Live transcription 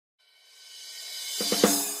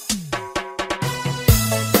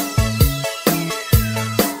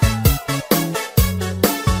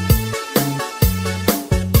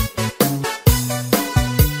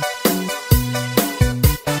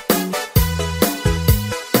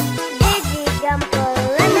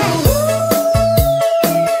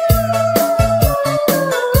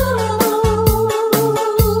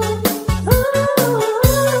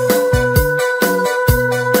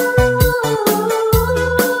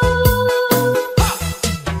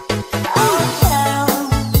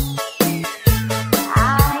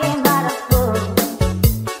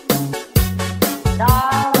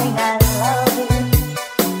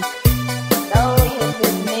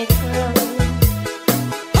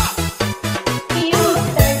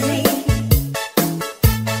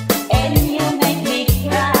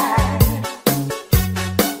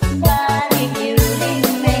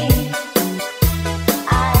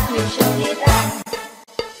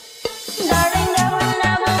Darling, there will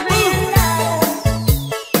never be enough.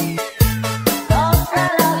 'Cause I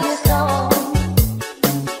love you so.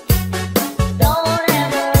 Don't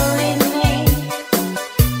ever leave me.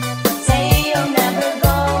 Say you'll never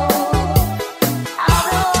go. I'll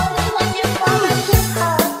always love you from my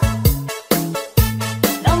heart.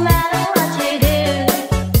 No matter what you do.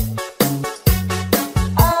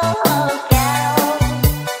 Oh, girl,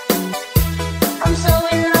 I'm so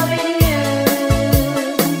in love with you.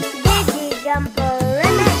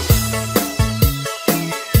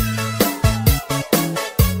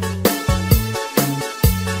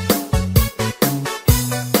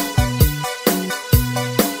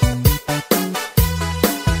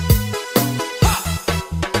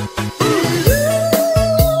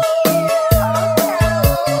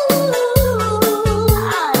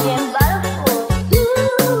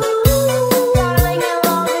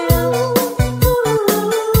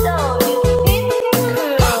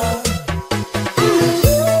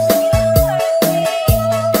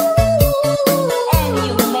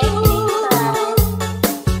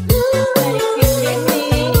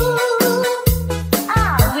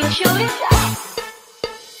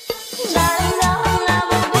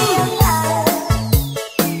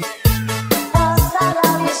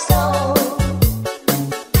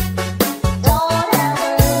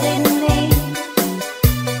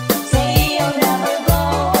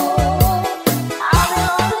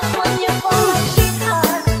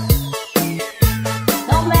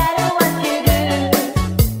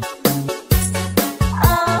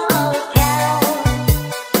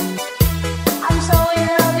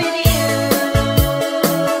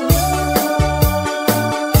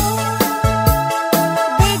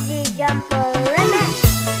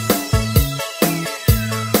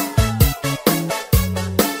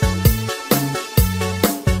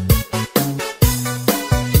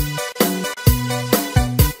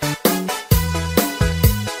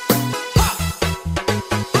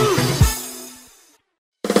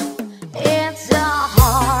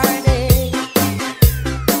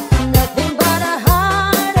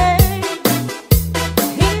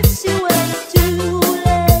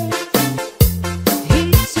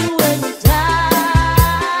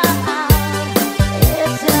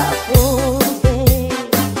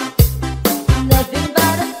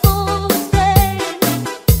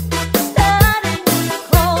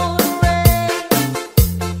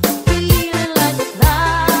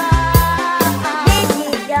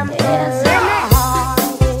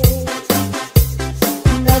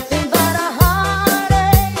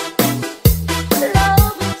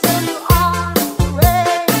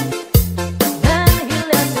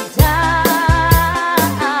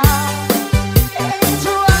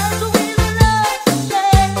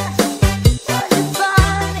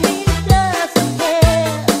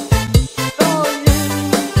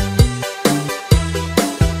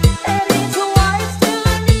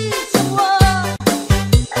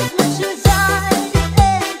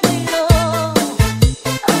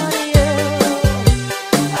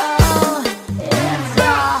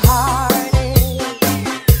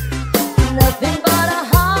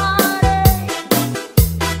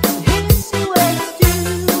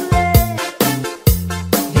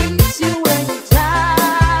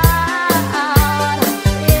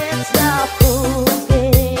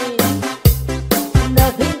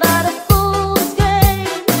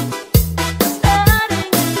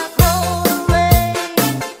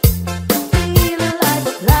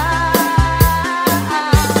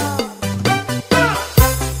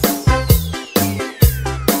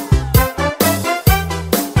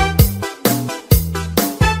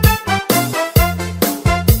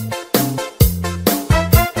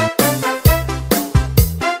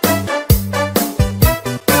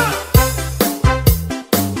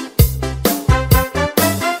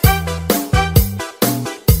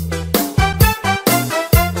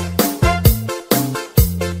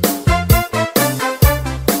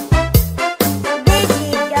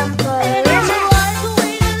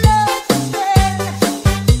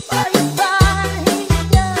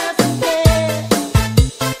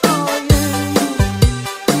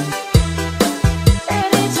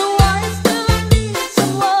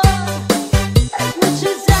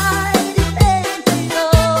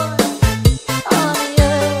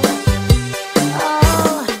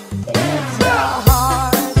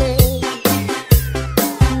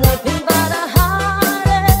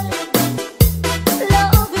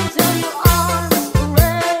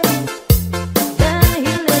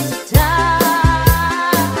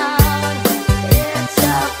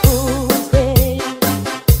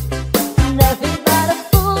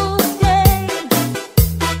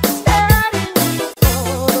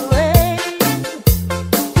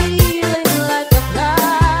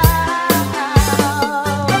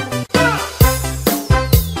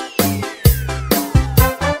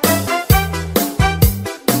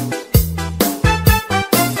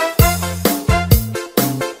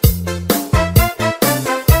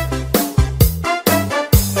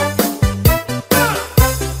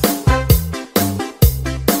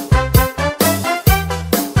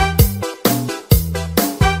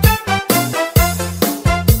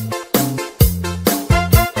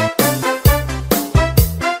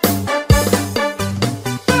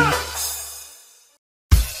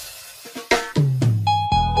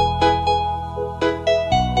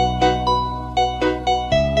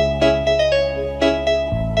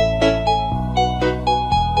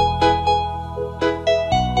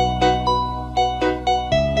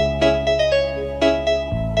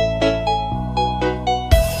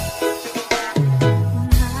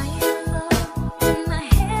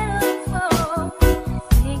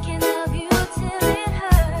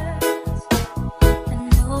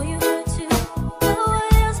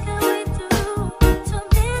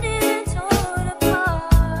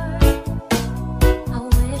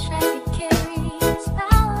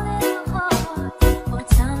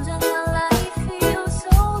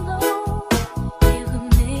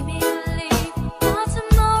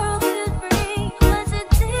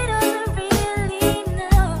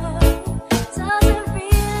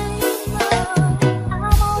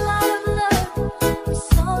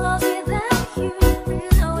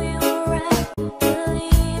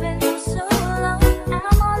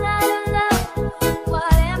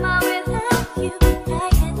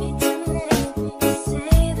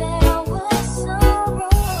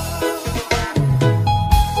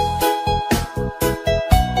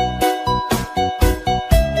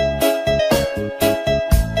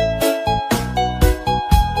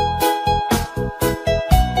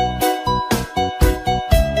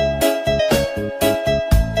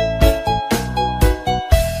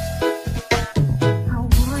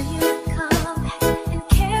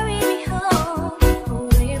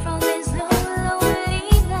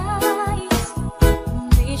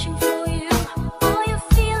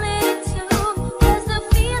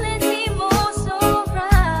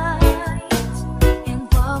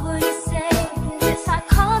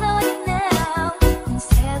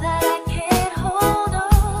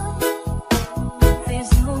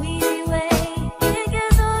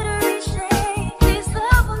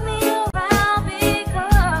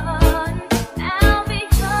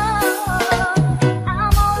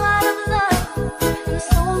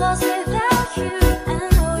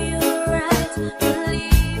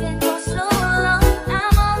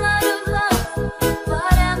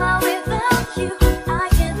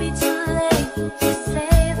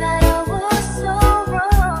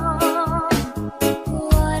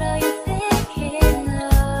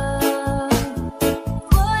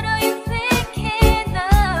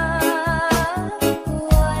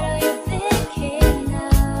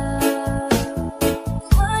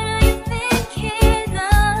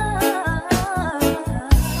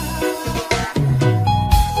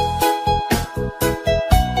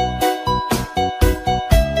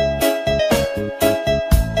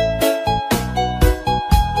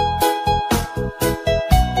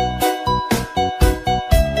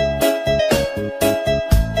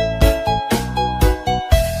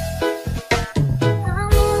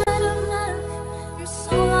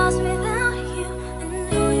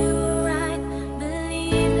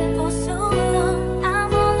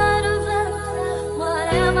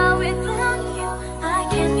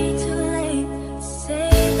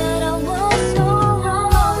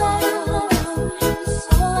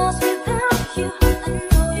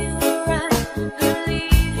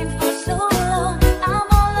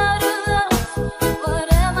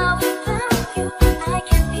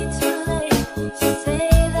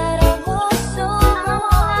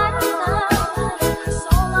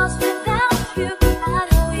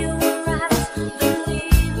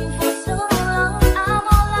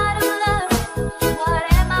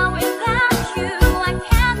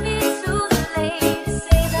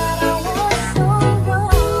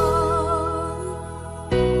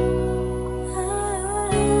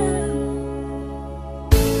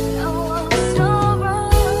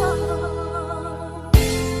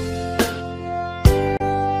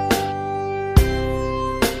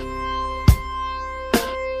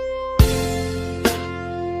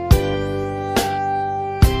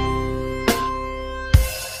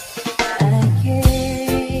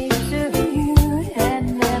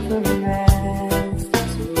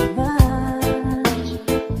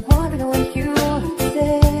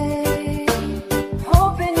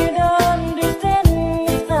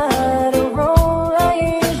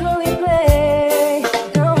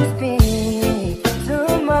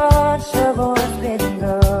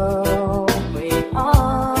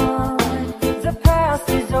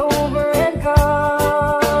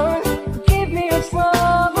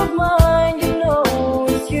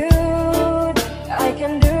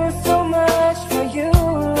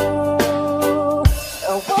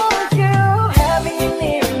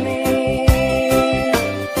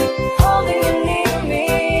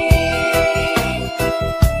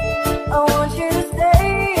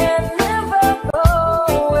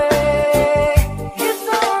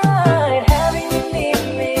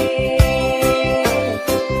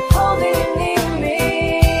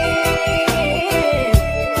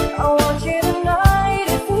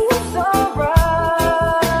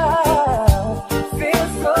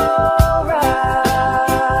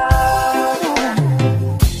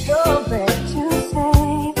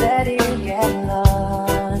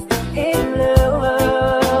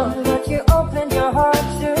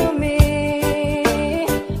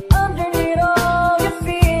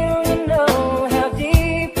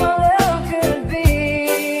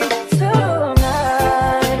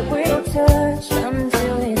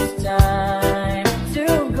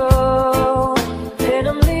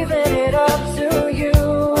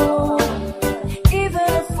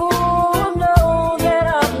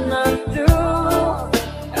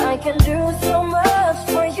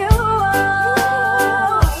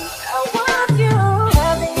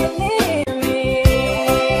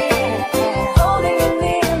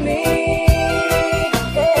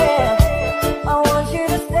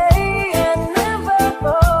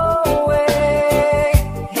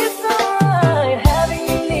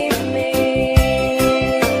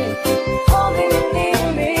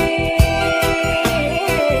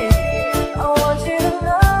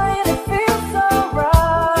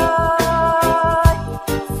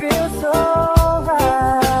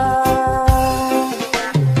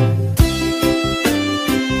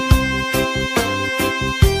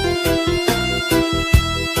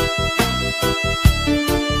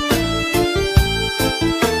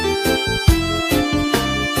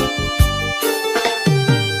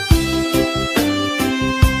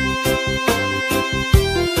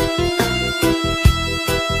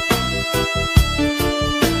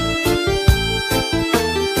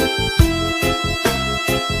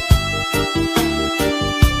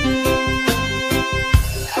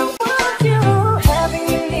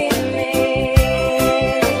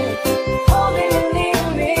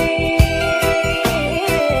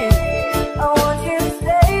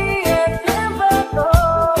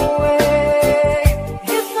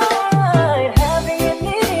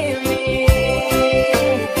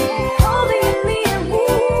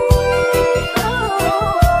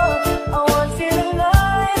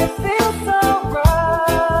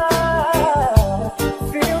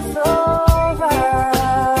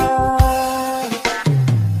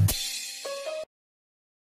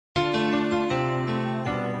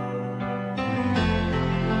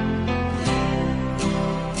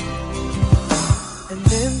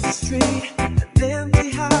 street, an empty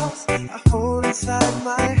house I hold inside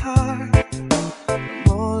my heart. I'm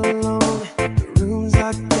all alone, the rooms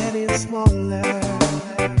are getting smaller.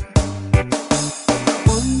 I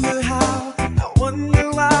wonder how, I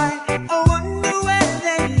wonder why, I wonder where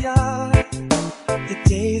they are. The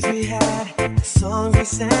days we had, the songs we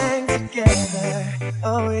sang together.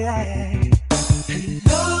 Oh yeah.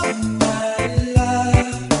 Hello, my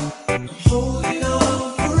love, I'm holding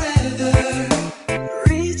on forever,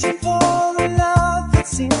 reaching for a love that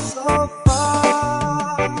seems so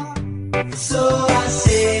far. So I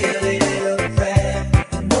say a little prayer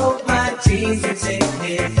and hope my dreams will take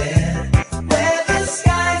me there, where the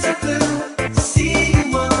skies are blue, to see you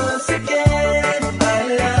once again, my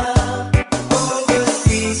love.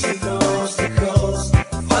 Overseas from coast to coast,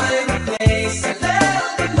 find a place I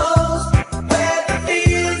love the most, where the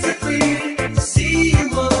fields are green, to see you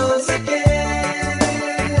once again,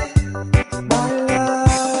 my love.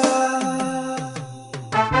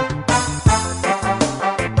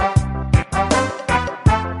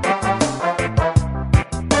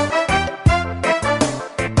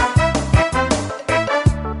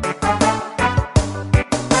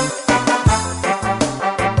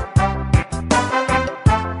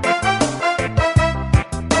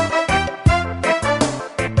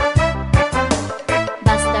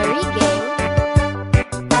 Basta Reggae,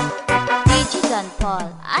 DJ Don Paul,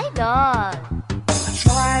 Idol. I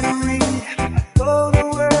try to read, I go to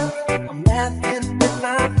work, I'm laughing with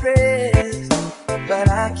my friends, but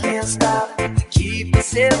I can't stop to keep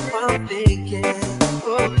myself from thinking.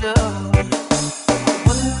 Oh no. I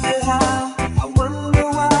wonder how, I wonder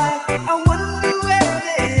why, I wonder where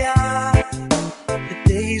they are. The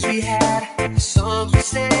days we had, the songs we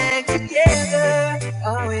sang together.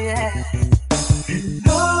 Oh yeah.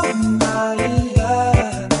 Hello, my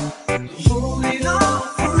love, holding on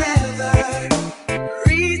forever,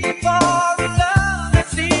 reaching for a love that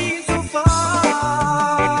seems so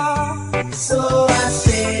far. So I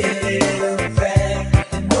say a little prayer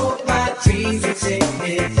and hope my dreams will take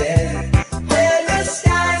me there, where the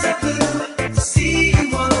skies are blue, to see you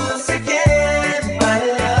once again, my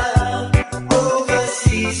love.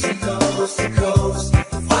 Overseas from coast to coast,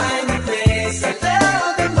 find the place I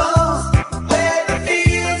love the most, where the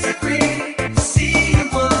fields are green, to see you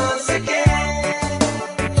once again.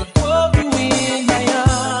 To hold you in my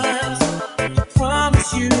arms, I promise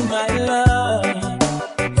you my love,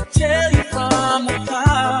 tell you from the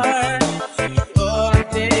heart, all I'm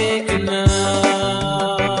thinking of.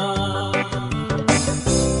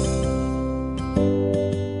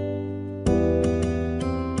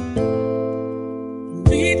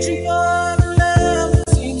 Reaching for the love that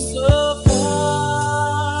seems so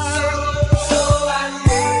far. So I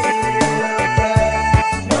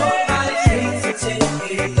know my dreams will take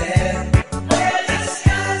me there, where the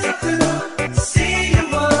skies are blue, to see you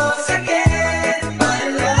once again.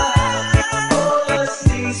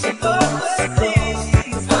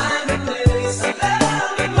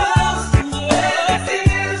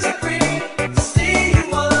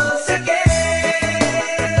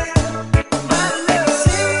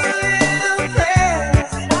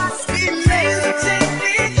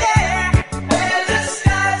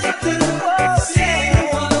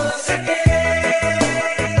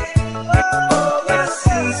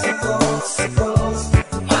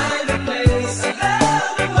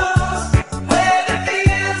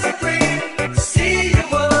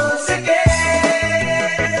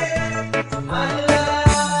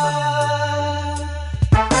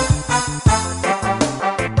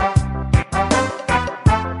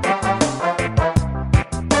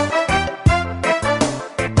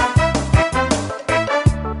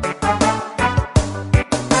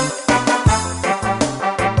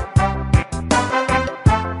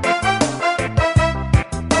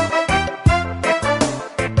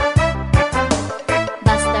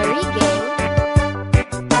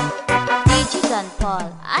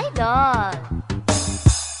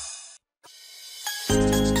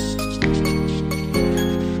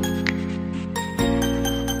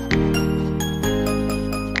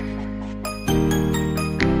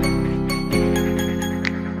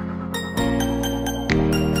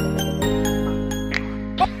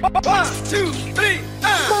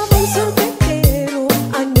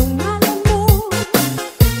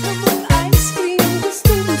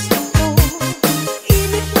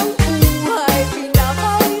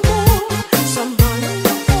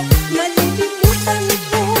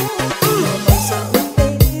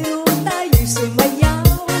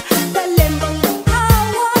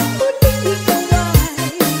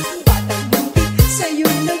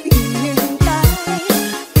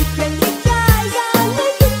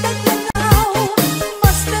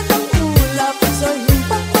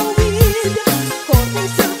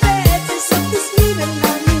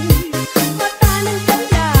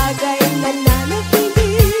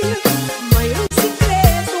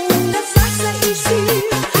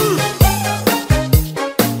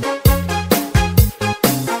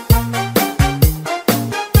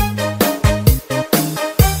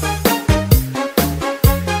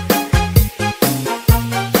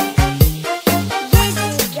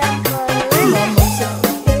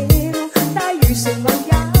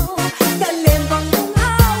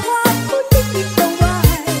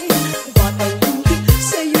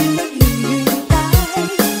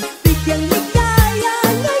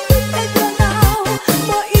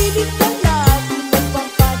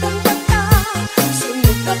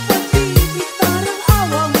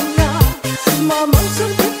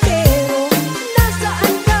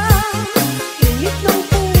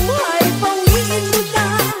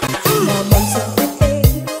 Mamang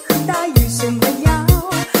sempitero, tayo'y sumayaw.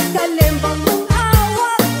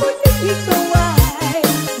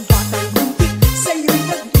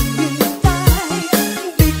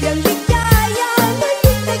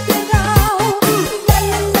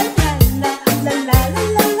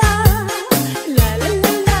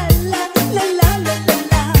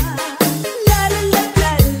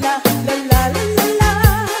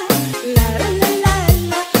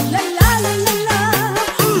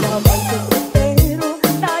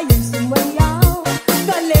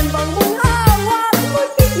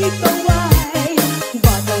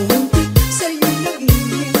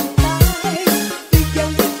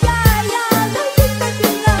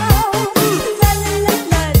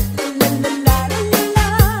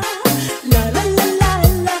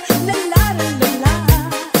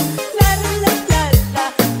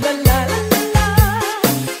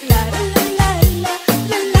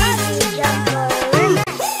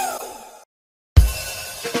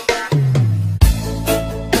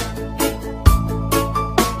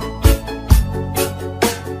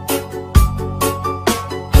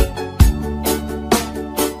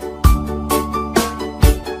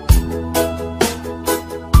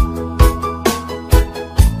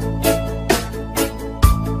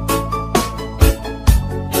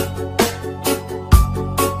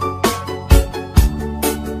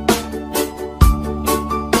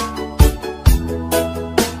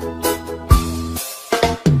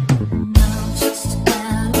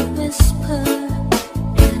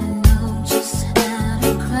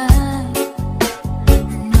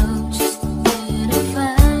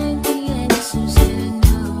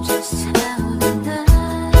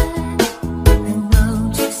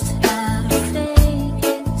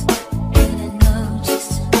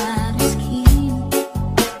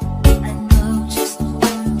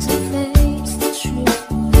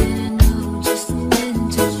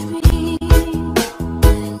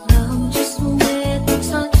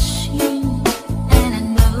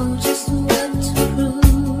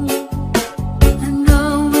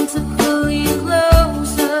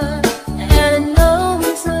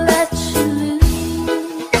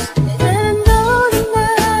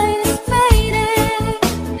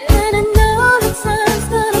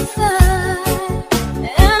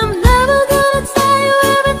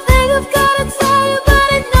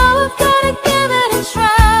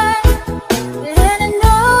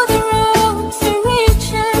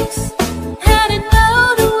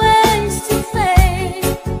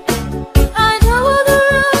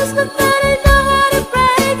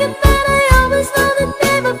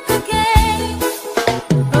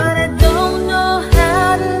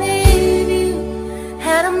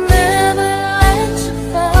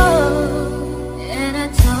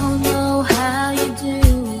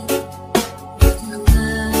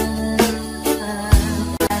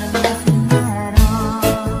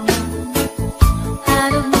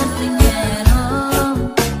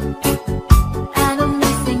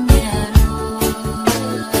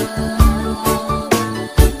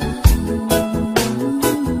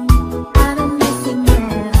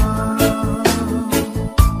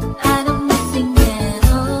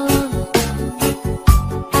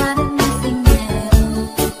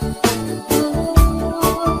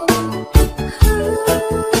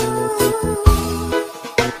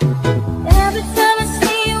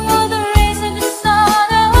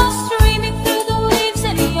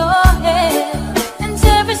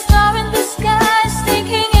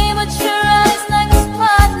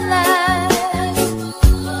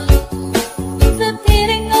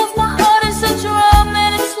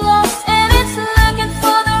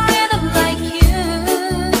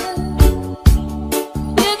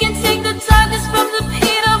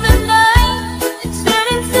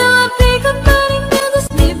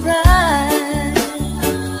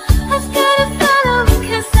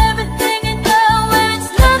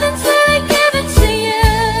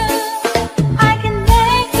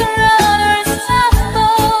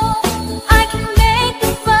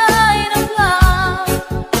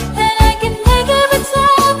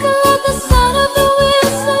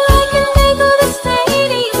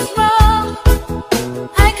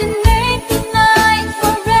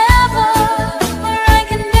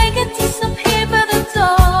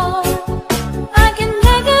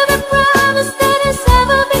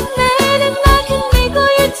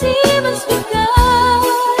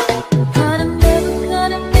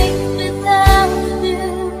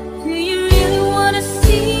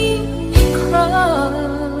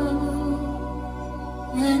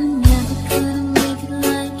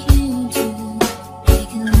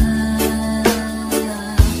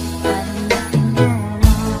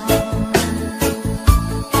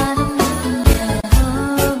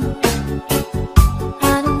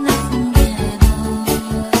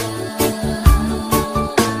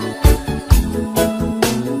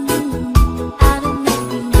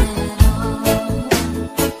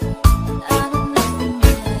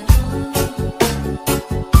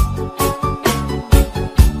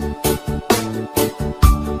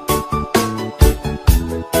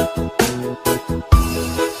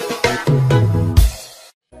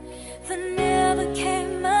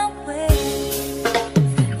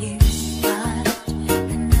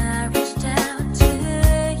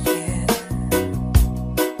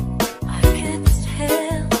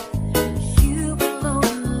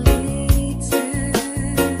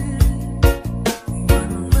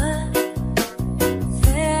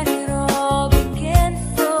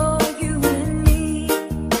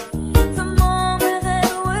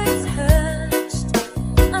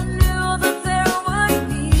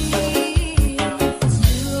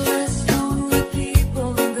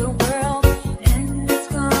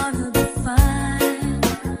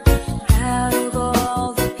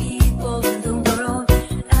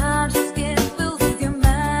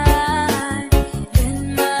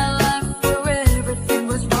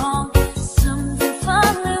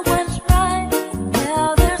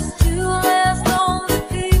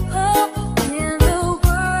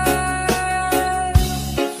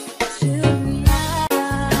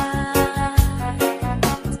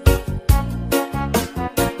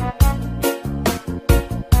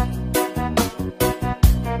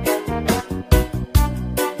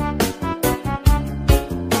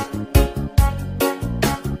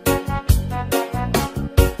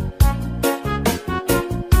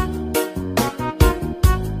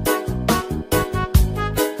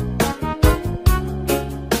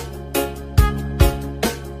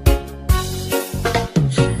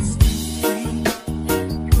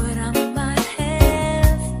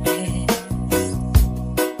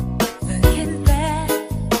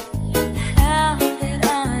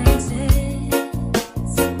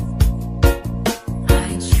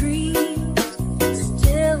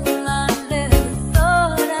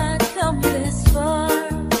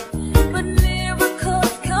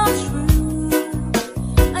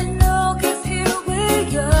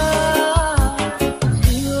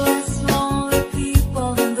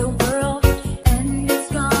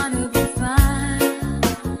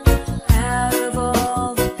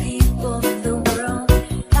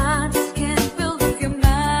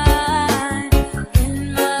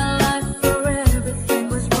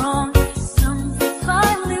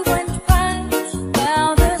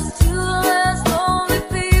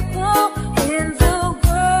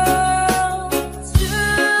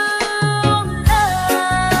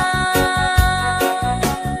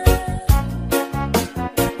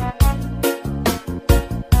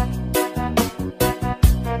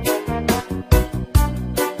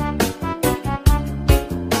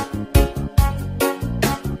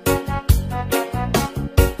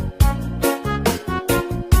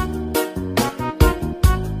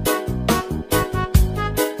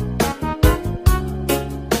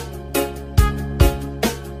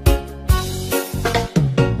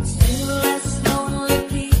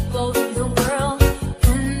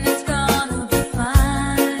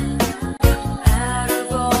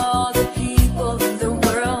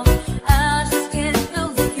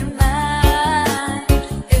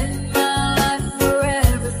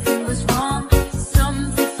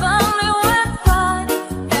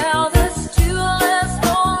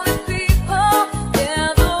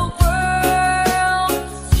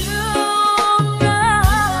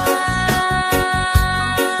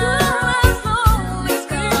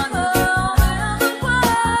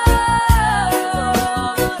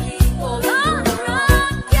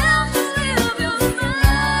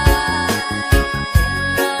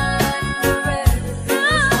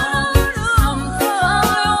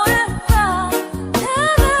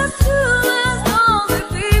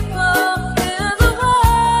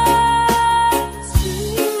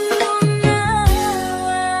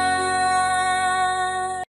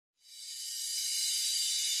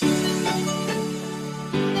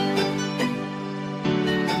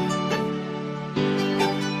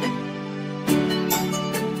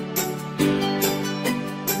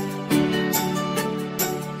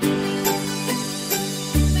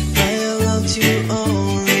 loved you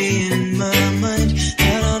only in my mind,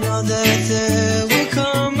 and I know that there will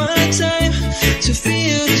come a time to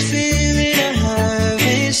feel this feeling I have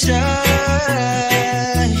inside.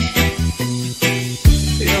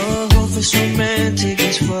 Your hopeless romantic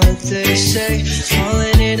is what they say,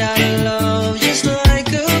 falling it out of love just like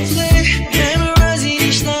a play, memorizing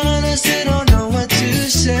each line, I still don't know what to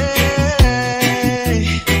say.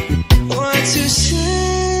 What to say?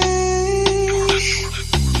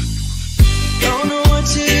 Don't know what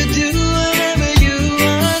to do whenever you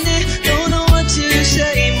want it. Don't know what to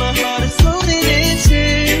say. My heart is floating in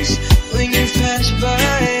tears. When you pass by,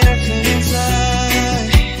 I couldn't fly.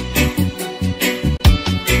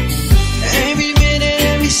 Every minute,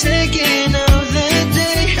 every second of the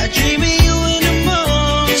day, I dream of you in the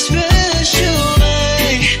most special way.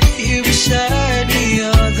 You beside me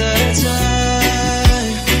all the time.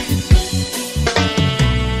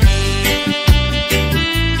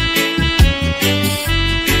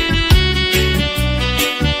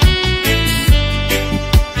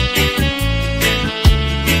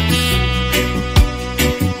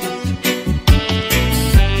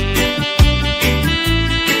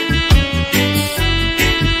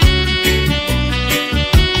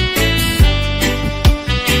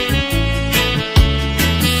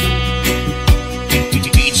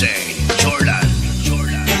 DJ Jordan.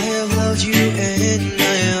 I have loved you and I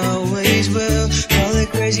always will. Call it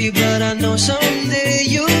crazy, but I know someday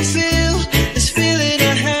you'll feel this feeling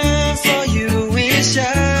I have for you inside.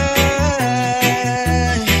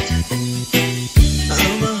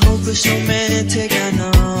 I'm a hopeless romantic, I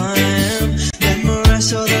know I am.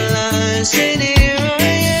 Memorize all the lines, and here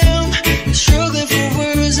I am, struggling for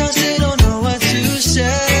words, I still don't know what to say.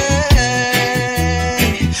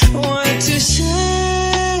 What to say?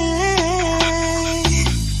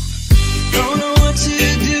 Don't know what to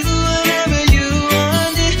do whenever you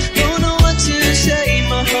want it. Don't know what to say.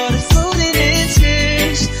 My heart is floating in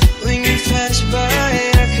tears. When you pass by,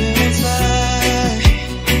 I couldn't fly.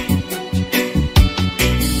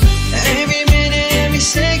 Every minute, every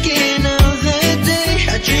second of the day,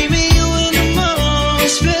 I dream of you in the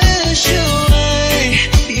most special way.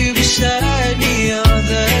 You beside me all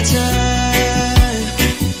the time.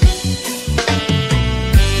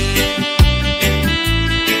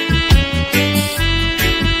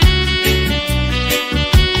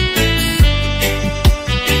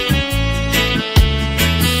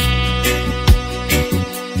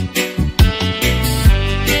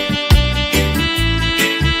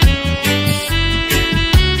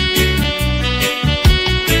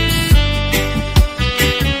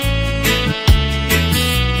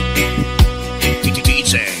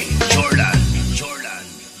 DJ Jordan.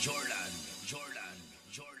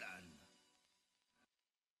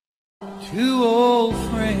 Two old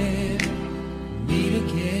friends meet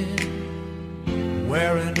again,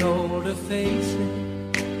 wearing older faces,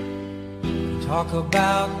 talk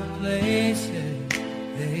about the places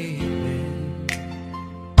they've been.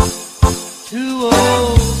 Two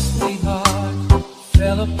old sweethearts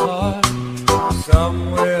fell apart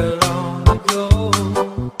somewhere long ago.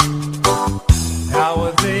 How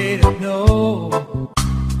were they to know?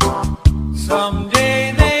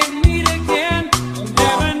 Someday they meet again. They'll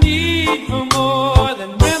never need for more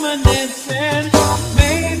than reminiscing.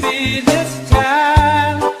 Maybe this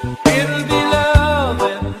time it'll be love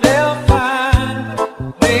and they'll find.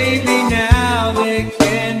 Maybe now they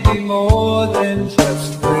can be more than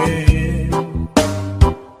just friends.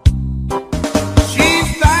 She's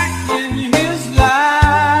back in his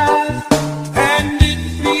life, and it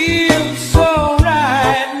feels so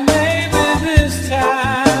right. Maybe this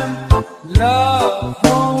time love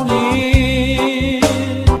won't end.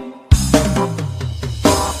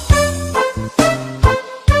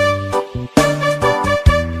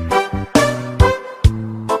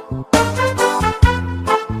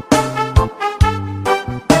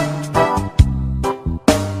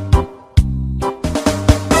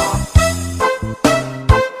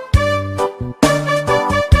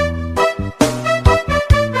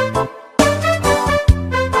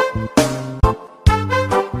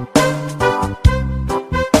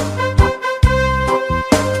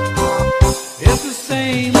 It's the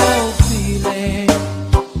same old feeling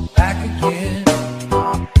back again.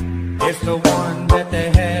 It's the one that they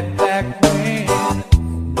had back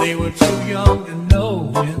when they were too young to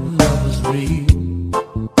know when love was real.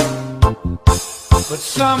 But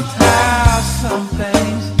somehow some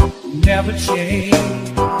things never change,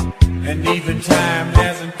 and even time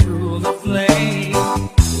hasn't cooled the flame.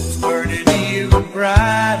 It's burning even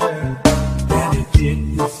brighter than it did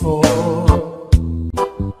before.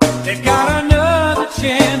 They've got another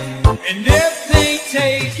chance, and if they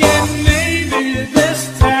take it, maybe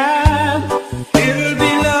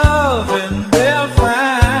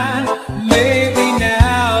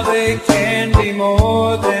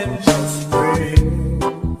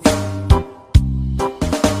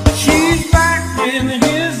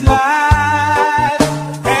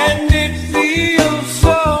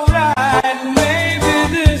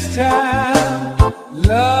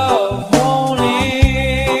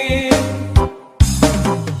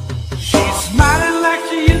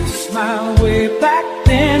smile way back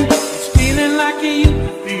then. It's feeling like you used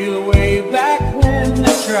to feel way back when.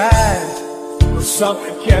 I tried, but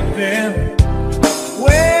something kept them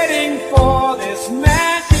waiting for this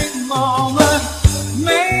magic moment.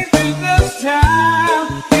 Maybe this time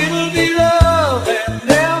it'll be love and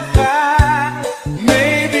they'll find.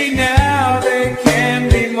 Maybe now they can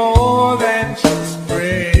be more than just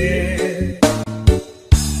friends.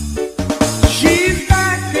 She's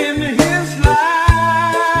back in his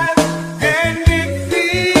life and it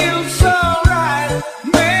feels so right.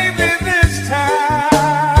 Maybe this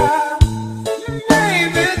time,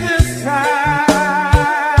 maybe this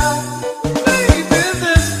time, maybe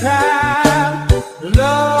this time,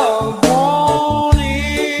 love won't end.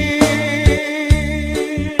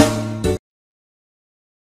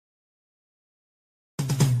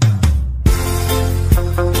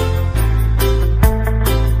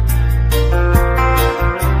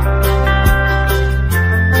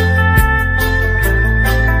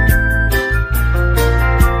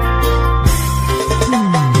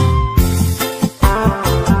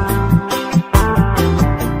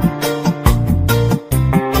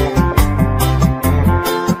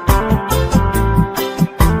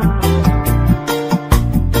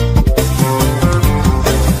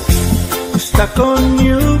 Stuck on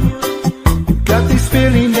you, got this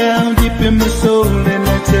feeling down deep in my soul and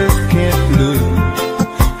I just can't lose.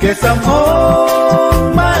 Guess I'm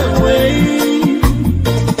on my way.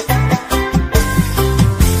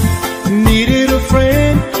 Needed a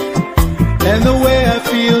friend, and the way I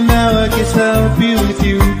feel now, I guess I'll be with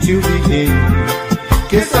you till the end.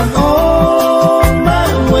 Guess I'm on my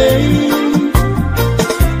way.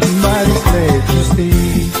 Mighty glad you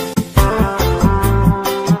stayed.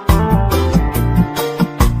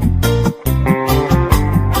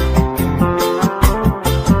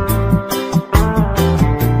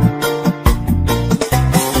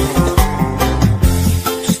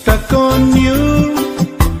 Stuck on you,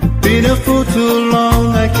 been a fool too long.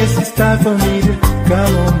 I guess it's time for me to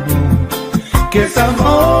come on home. Guess I'm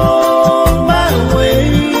on my way.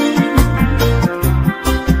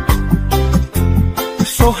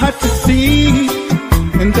 So hard to see,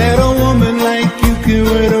 and that a woman like you can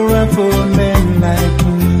wait around for a man like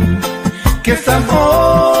me. Guess I'm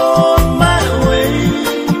on my way.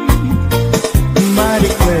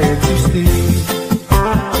 Mighty glad you stayed.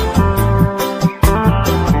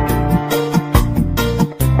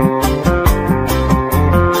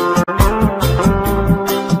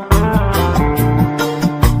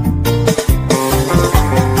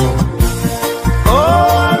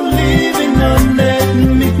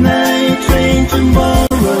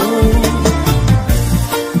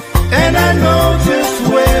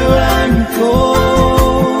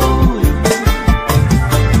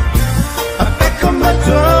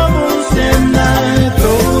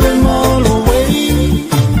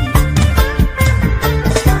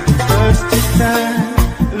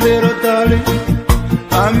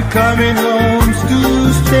 I'm coming home to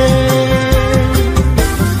stay.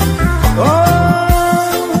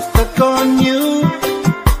 Oh, stuck on you,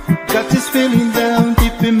 got this feeling down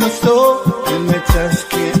deep in my soul, and I just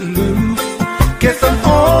can't lose. Guess I'm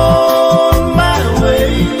on my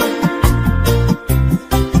way.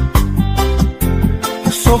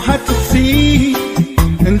 So hard to see,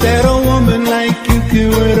 and that a woman like you can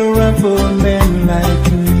wait around for a man like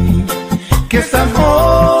me. Guess I'm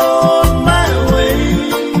on my way.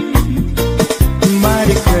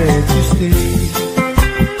 Mighty glad you stayed.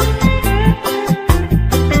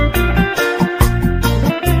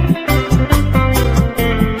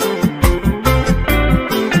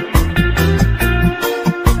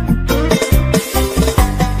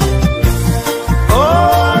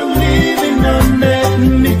 Oh, I'm leaving on that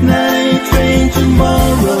midnight train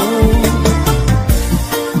tomorrow,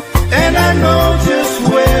 and I know just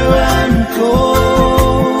where I'm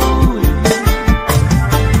going.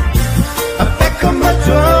 I pack up my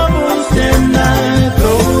troubles and I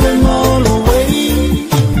throw them all away.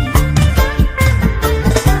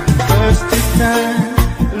 'Cause this time,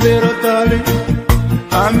 little darling,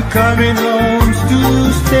 I'm coming home to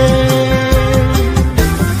stay.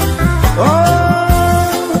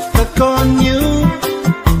 Oh, stuck on you,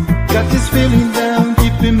 got this feeling down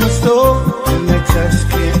deep in my soul, and I just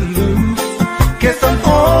can't lose. Guess I'm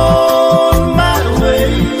on my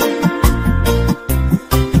way.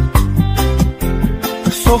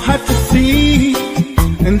 So hard to see,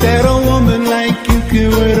 and that a woman like you can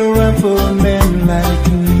wait around for a man like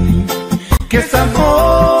me. Guess I'm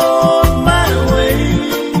on my way.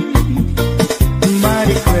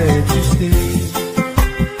 Mighty glad you stayed.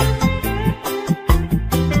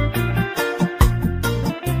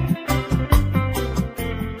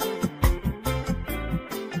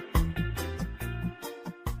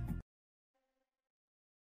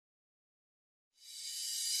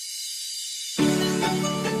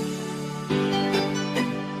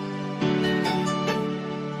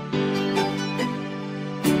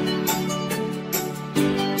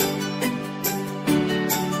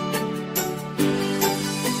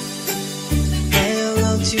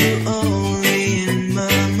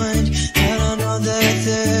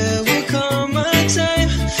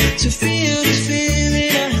 this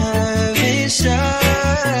feeling I have inside.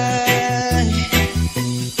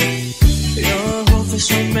 Your hopeless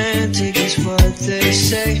romantic is what they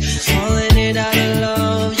say. Falling it out of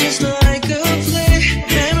love just like a play.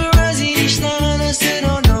 Memorizing each line, I still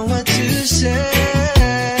don't know what to say.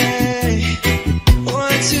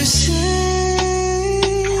 What to say?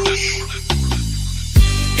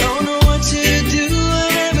 Don't know what to do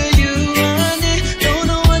whenever you want it. Don't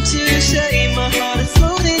know what to say. My heart is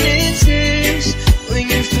floating in tears. When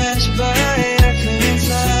you pass by, I couldn't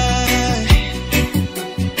fly.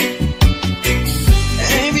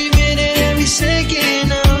 Every minute, every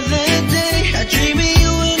second of the day, I dream of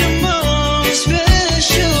you in the most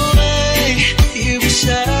special way. You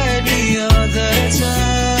beside me all the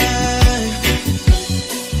time.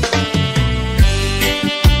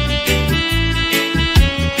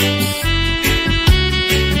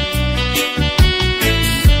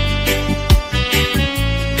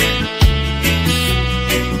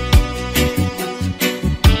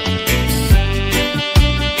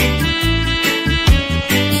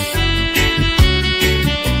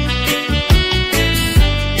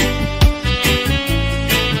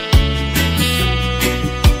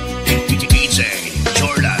 DJ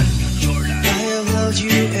Jordan. I have loved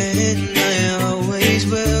you and I always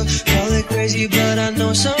will. Call it crazy, but I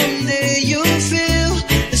know someday you'll feel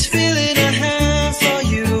this feeling I have for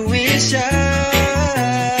you inside.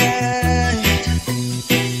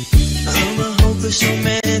 I'm a hopeless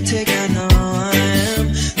romantic, I know I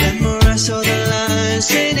am. Memorize all the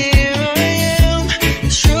lines, and here I am.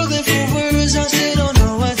 Struggling for words, I still don't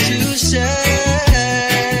know what to say.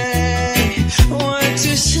 What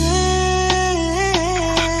to say?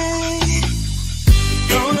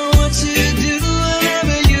 Don't know what to do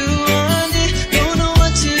whenever you want it. Don't know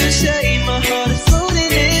what to say. My heart is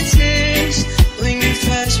floating in tears. When you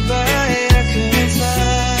pass by, I couldn't fly.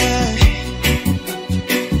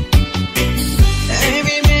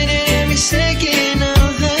 Every minute, every second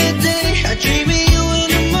of the day, I dream of you in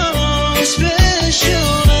the most special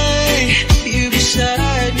way. You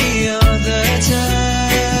beside me all the time.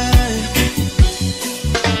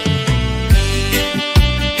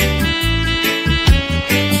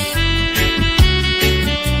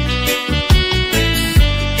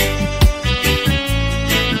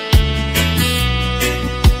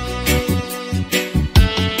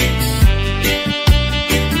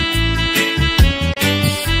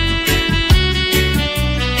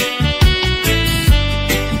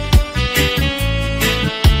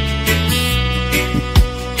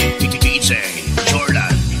 DJ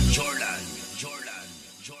Jordan. Jordan. Jordan.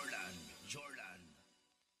 Jordan. Jordan.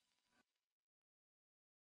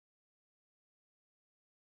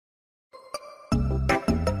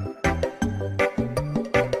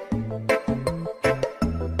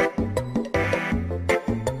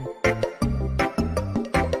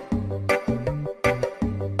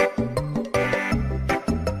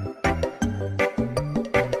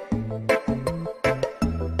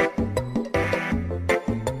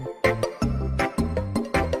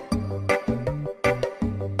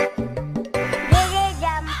 Reggae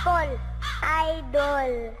Jampol,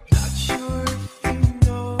 Idol. Not sure if you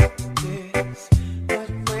know this, but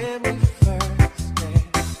when we first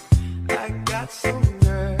met, I got so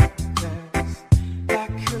nervous I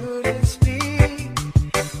couldn't speak.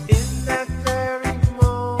 In that very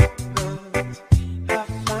moment, I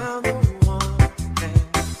found the one, and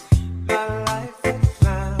my life had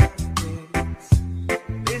found its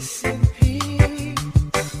missing piece.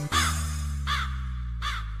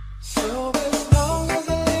 So as long as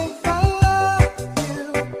I live, I love you.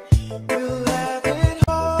 Will let it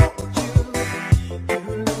hold you. You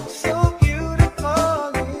look so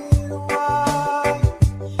beautiful in white.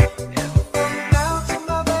 And from now to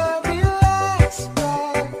my very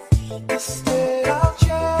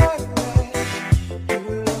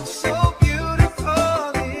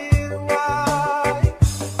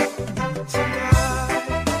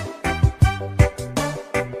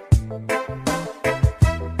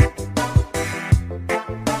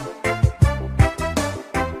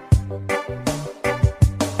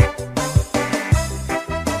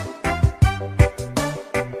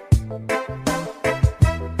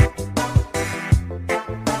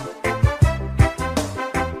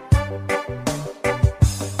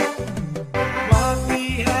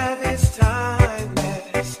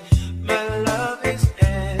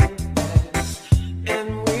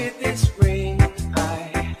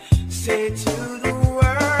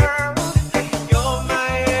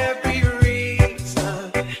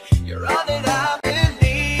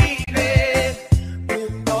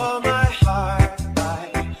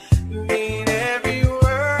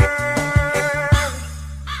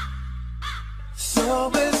Oh,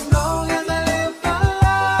 as long as I live, I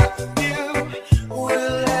love you.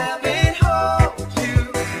 Will have it hold you.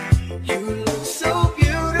 You look so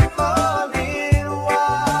beautiful in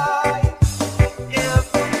white. And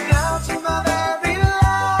from now to my very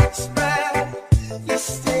last breath, you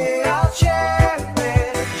stay, I'll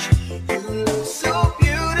cherish. You look so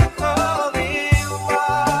beautiful in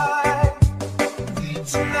white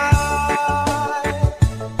tonight.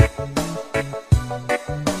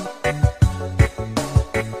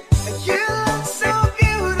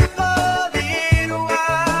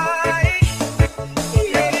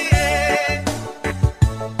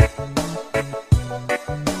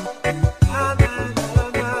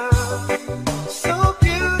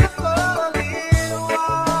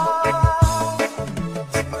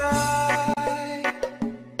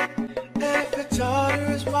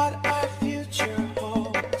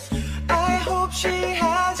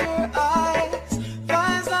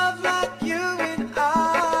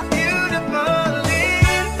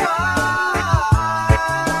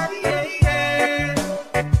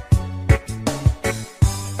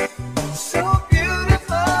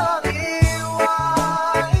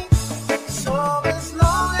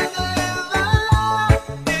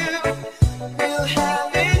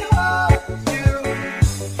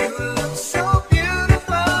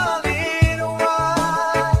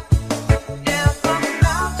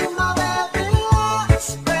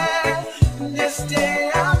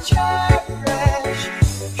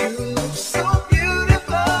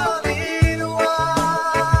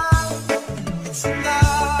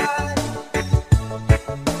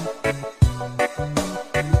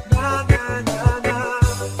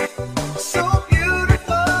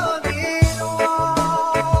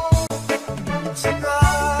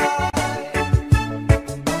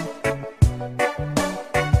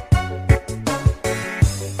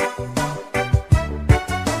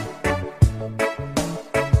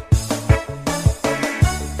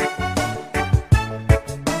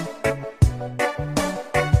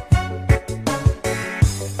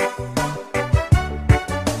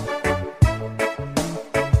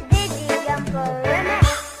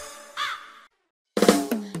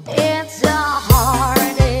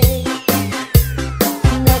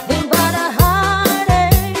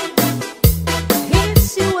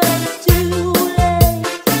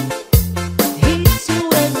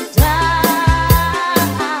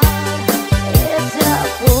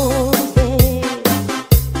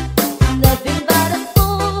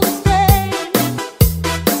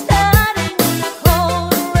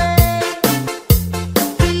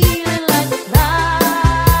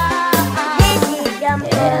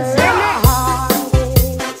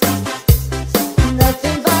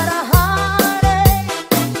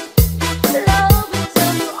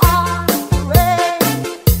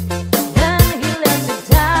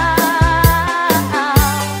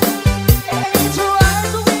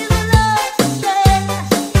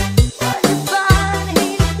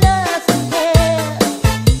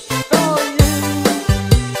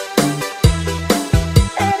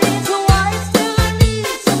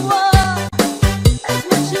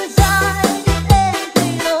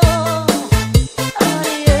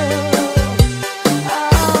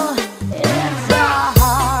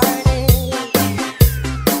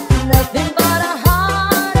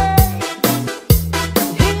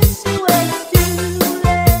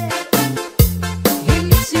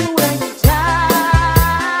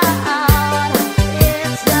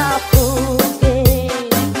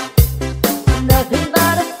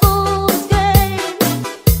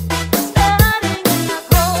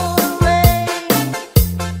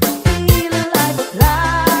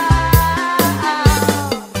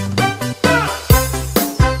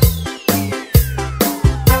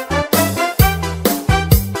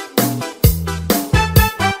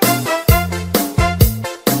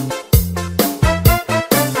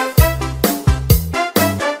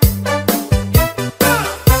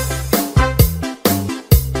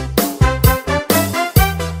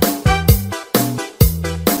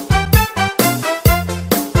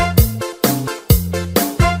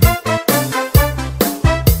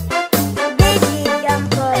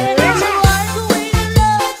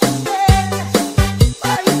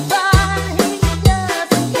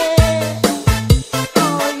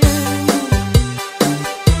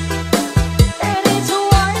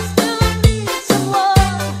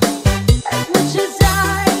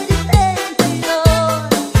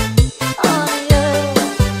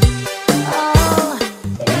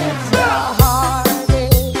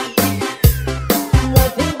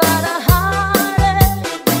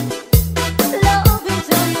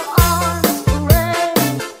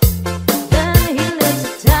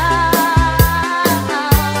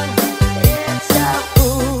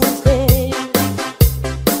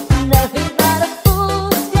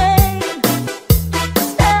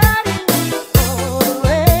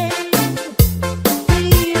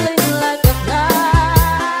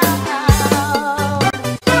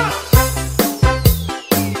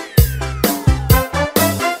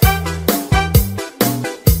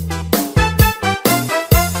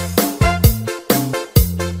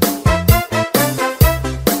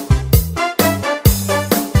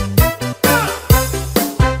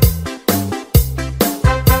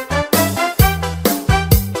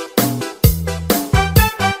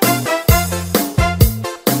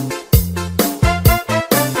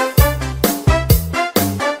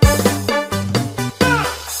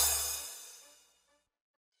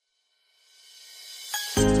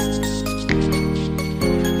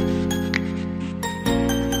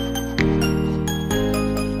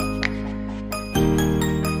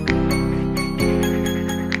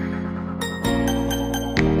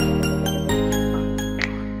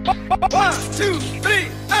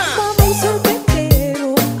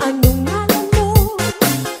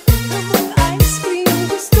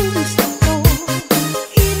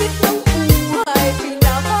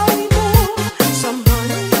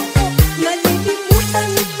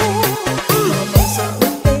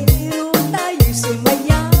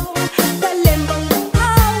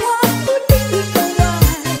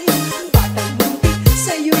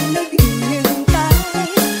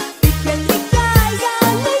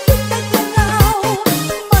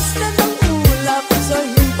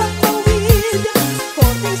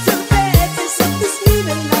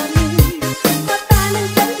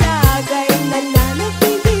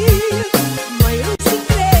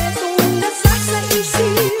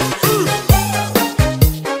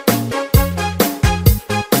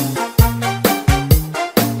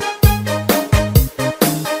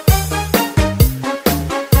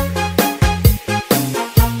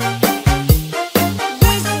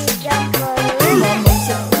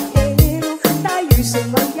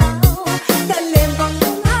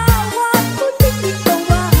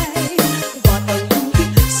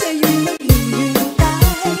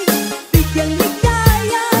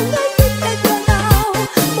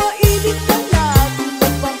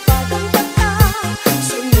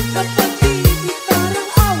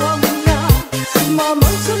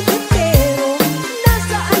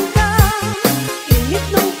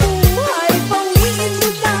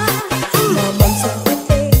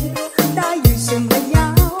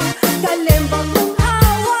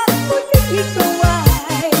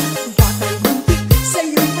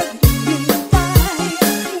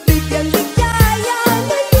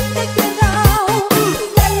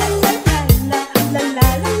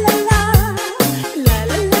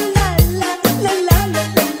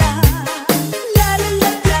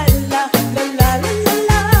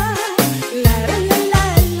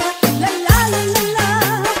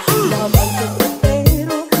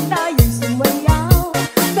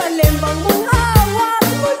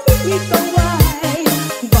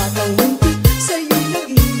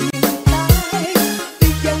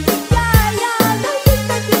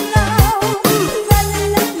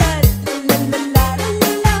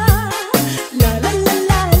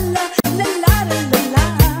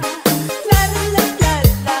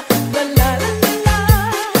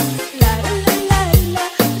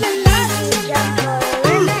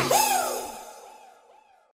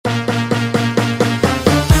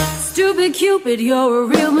 Stupid Cupid, you're a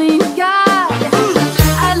real mean guy.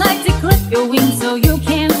 I'd like to clip your wings so you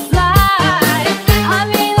can fly. I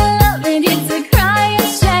mean, love and it's a crying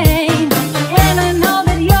shame, and I know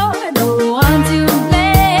that you're the one to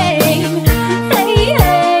blame. Hey,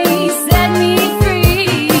 hey, set me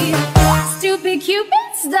free. Stupid Cupid,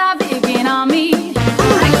 stop picking on me.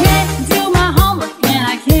 I can't do my homework and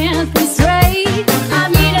I can't be straight. I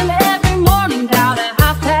meet him every morning down at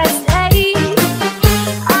 8:30.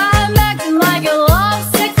 I'm acting like a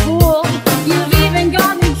lovesick fool. You've even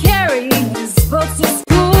got me carrying his books to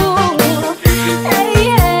school. Hey,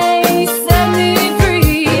 hey, set me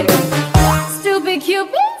free. Stupid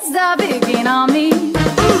Cupid, stop picking on me.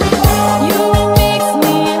 You mix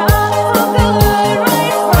me up so good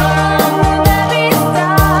right from the very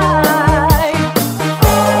start.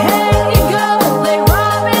 And you go play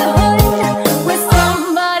Robin Hood with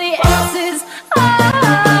somebody else's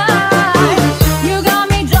heart. You got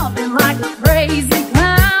me jumping like a crazy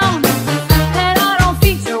clown, and I don't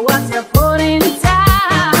feature what you're putting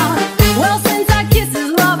down. Well, since our kisses,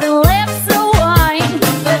 love and lips of wine,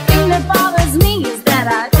 the thing that bothers me is that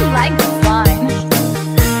I like to find.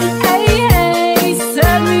 Hey, hey,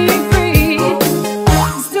 set me free.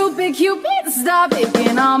 Stupid Cupid, stop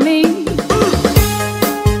picking on me.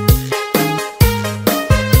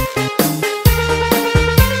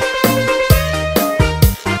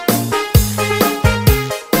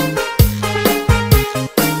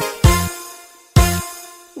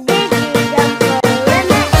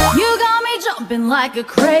 You got me jumping like a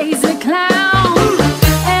crazy clown,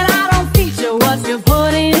 and I don't feature what you're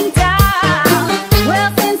putting down.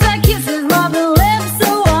 Well, since our kisses, love and lips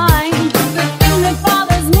of wine, the thing that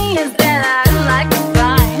bothers me is that I like to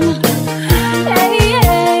find. Hey,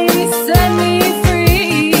 hey, set me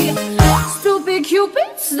free. Stupid Cupid,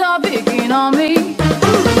 stop picking on me.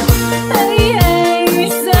 Hey, hey,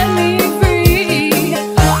 set me free.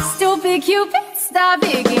 Stupid Cupid, stop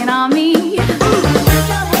picking on me. Put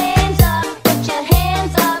your hands up, put your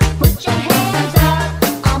hands up, put your hands up.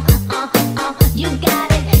 You got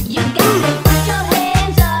it, you got it. Put your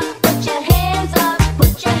hands up, put your hands up,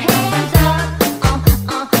 put your hands up.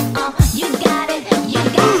 You got it, you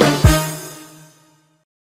got it.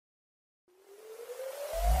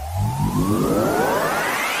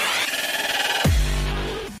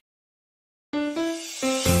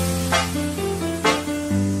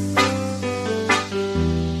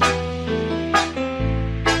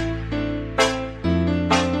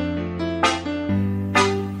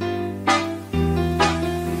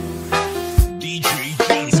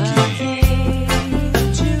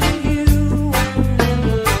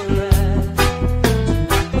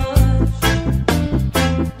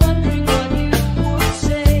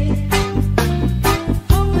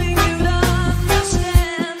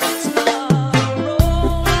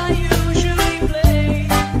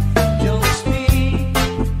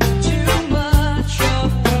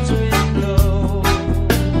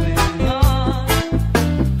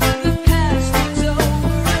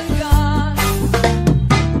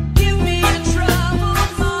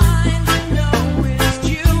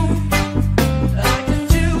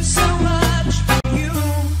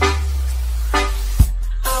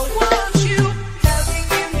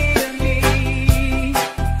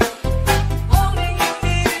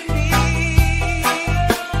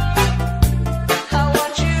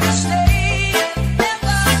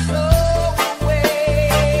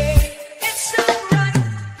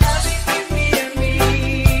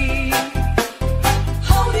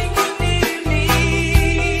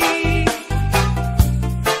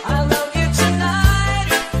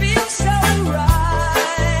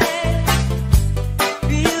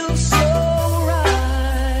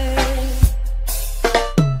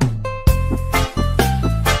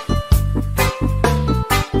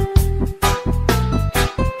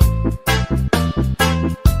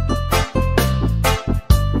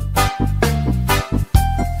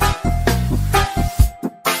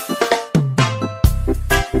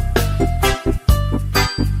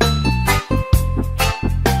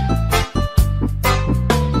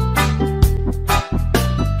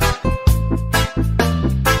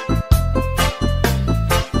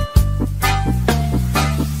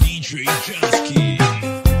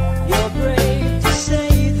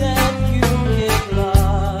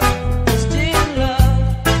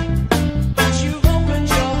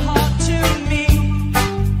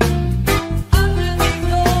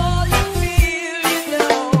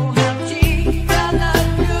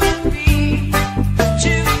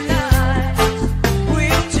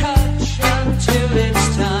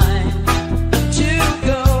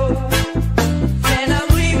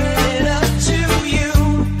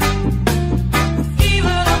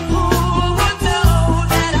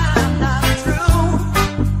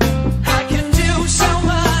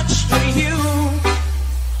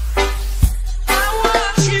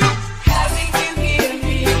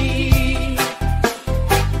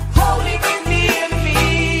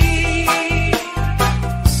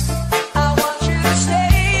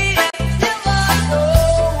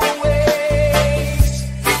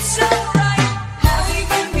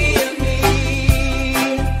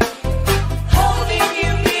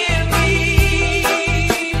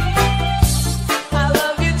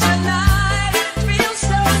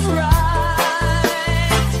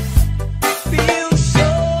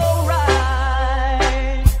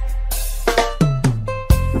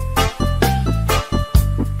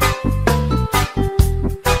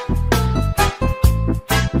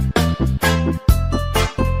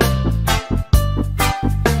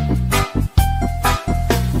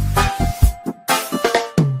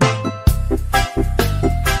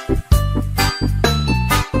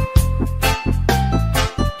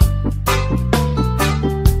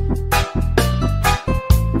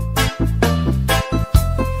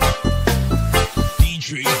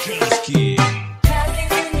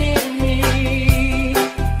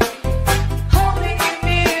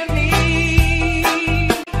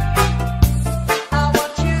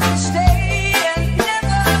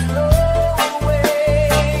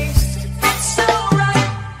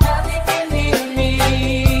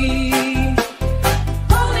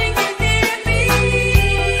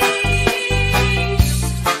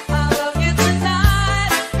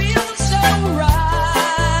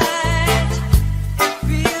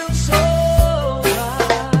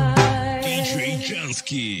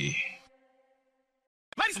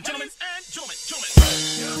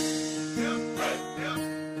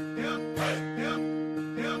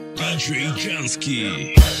 DJ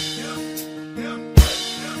Jansky.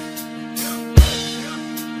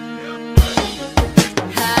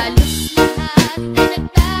 Halos lahat ay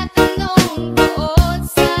nagtatanong doon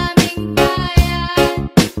sa aming bayan.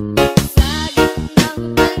 Sa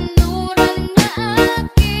gitnang kanluran na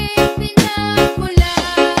aking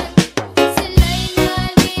pinagmulan, sila'y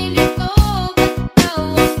nalilito, ba't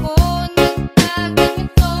daw ako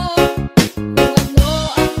nagkaganito? Kung ano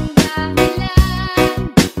ang dahilan,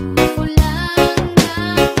 ako lang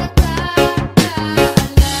nakakaalam.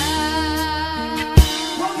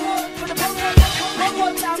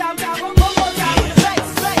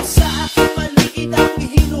 Sa aking paligid ako'y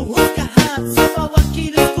hinuhusgahan. Sa bawat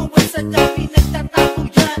kilos ko ay sadyang nagtatapo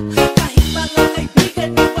yan. Kahit mga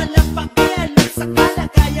kaibigan na walang pakialam sa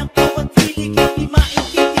kalagayan ko at hilig hindi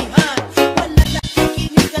maintindihan. Wala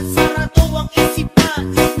nakikinigan, sarado ang isipan.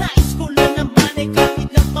 Nais ko lang naman ay kahit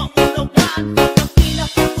lang maunawaan ang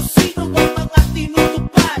pinakakusino ang mga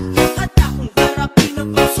tinutupad. Handa kong harapin ang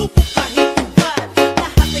pagsubok kahit tubad.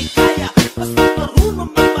 Lahat ay kaya, basta marunong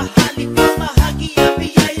magmahalin. Mamahagi ang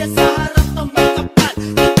biyaya sa harap ng may kapal.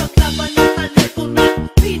 Ipaglaban ang talento na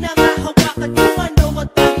pinangahawakan. Kung ano ang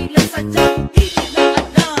dahilan sadyang hindi na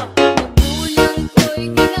alam. Magulang ko'y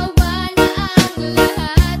ginawa na ang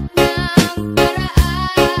lahat ng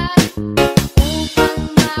paraan upang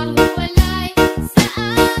mahuwalay sa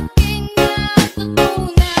aking nagawa.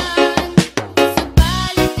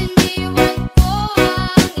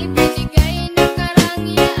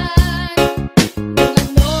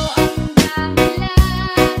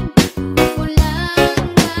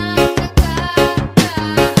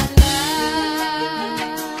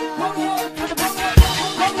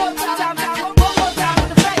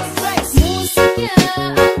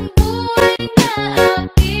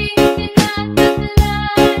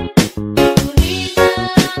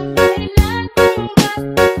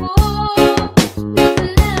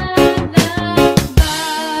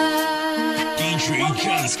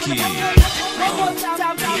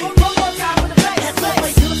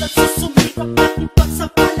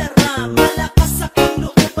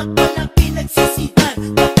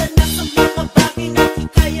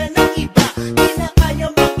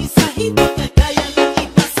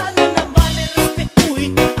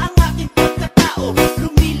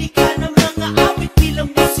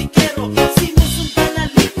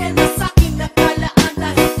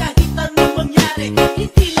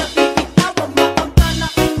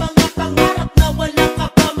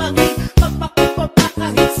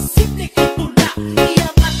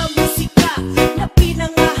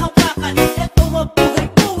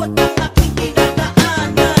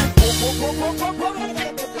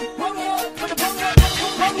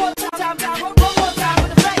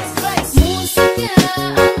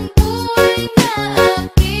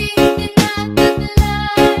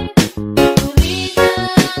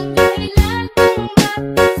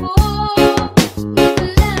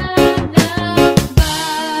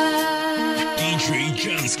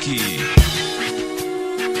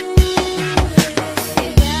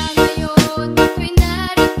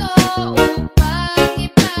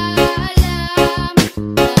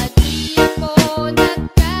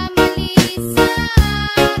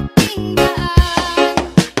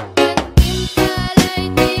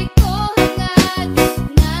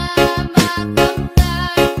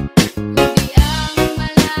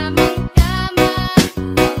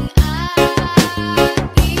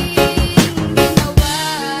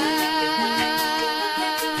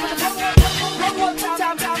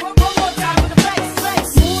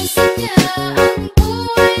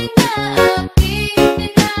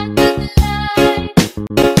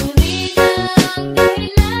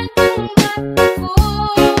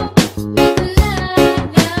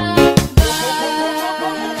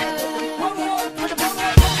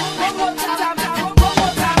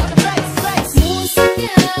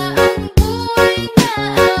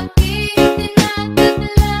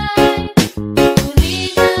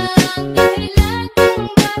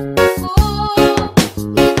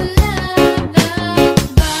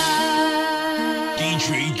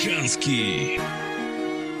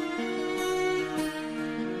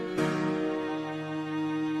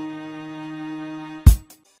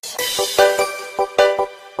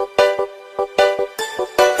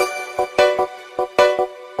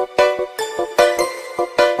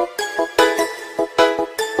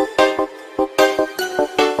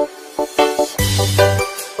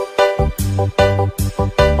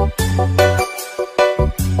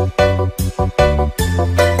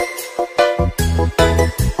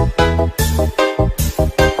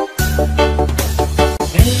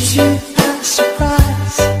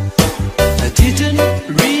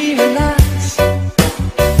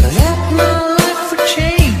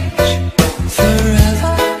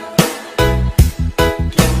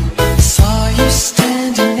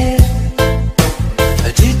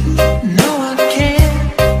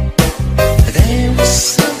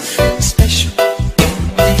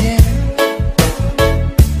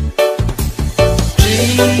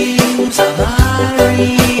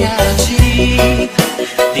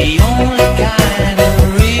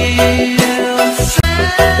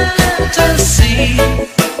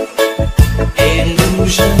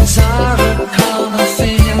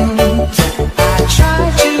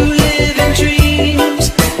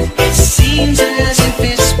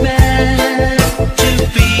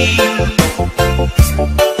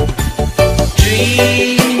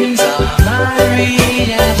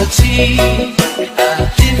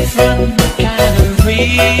 a different kind of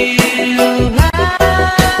reality.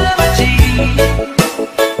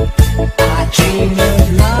 I dream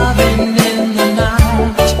of loving in the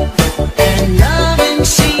night, and loving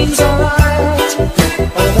seems alright,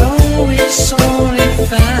 although it's only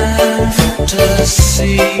fantasy.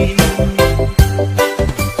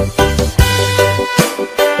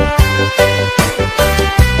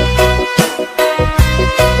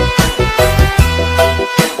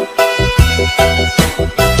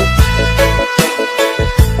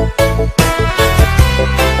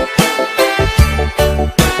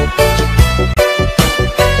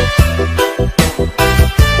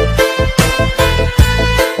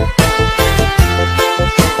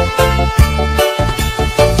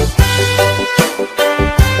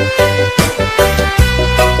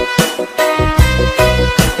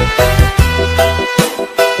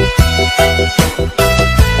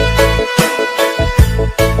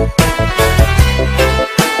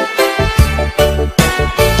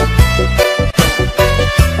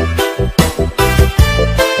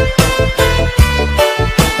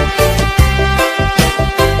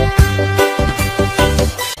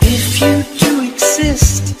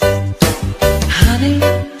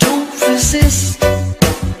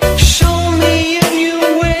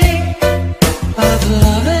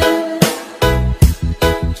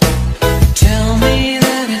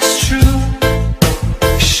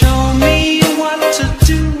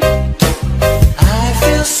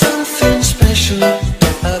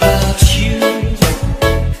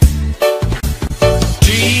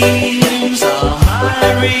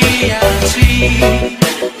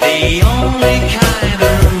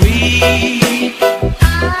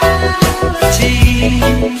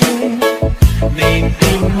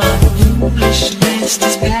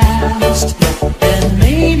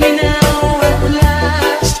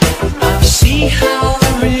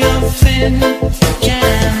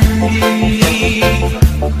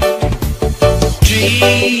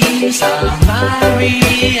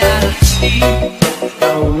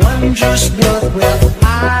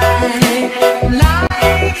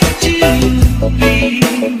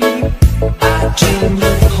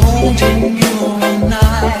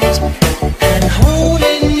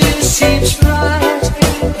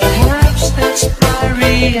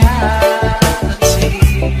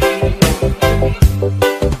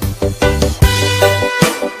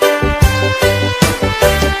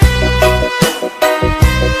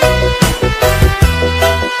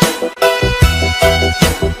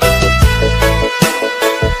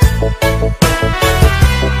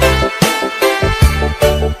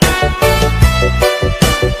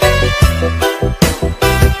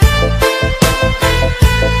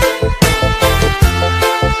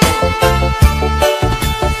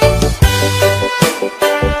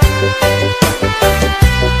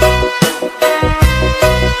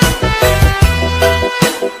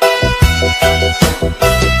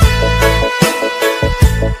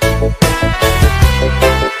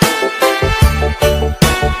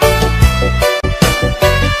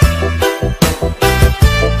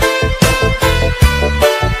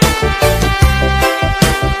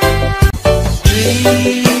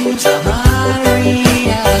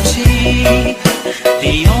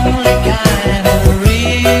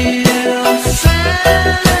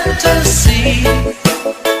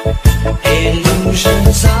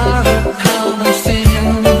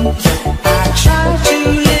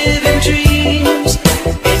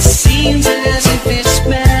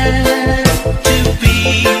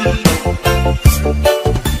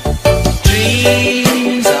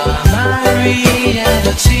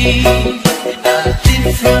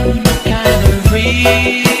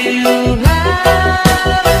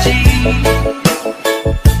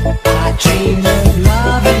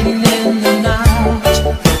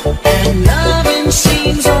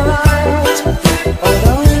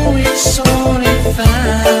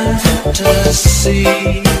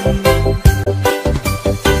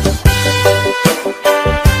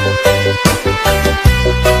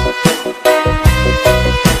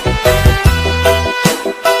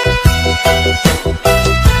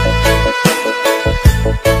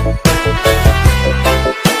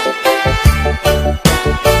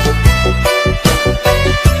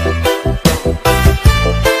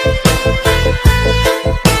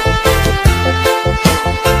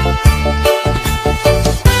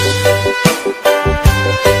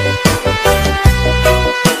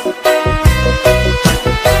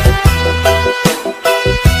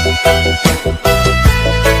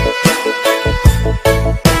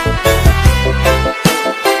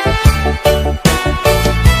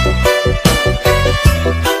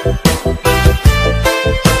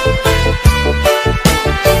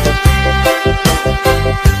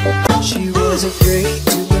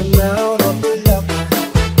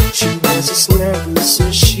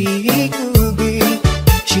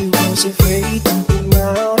 was afraid to come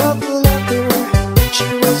out of the locker. She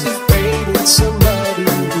was afraid that somebody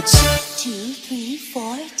would see. 2, 3,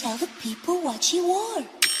 4, tell the people what she wore.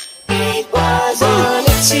 It was an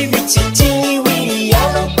itsy bitsy teeny weeny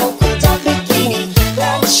yellow polka dot bikini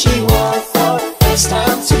that she wore for the first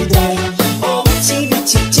time today. An itsy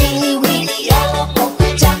bitsy teeny weeny yellow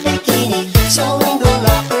polka dot bikini, so in the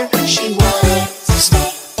locker she wanted to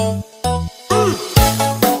stay.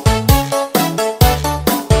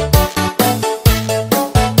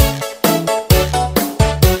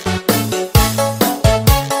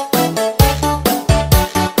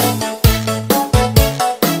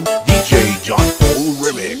 DJ John Paul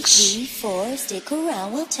Remix. 3, 4, stick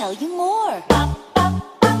around, we'll tell you more.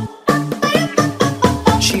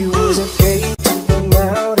 She was afraid to come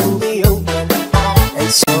out in the open, and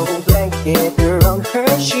so a blanket around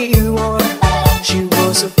her she wore. She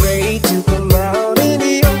was afraid to come out in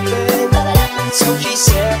the open, so she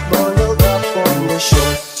sat bundled up on the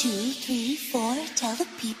shore. 2, 3, 4, tell the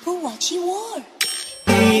people what she wore.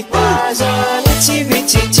 It was an itsy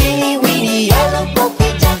bitsy teeny weeny yellow polka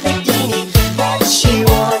dot bikini that she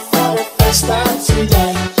wore for the first time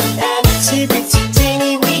today. An itsy bitsy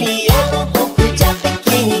teeny weeny yellow polka dot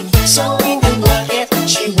bikini, so in the blanket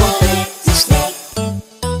she wanted to stay.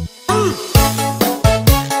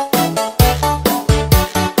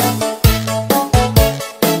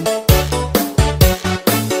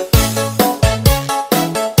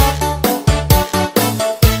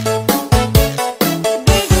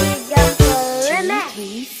 Remix.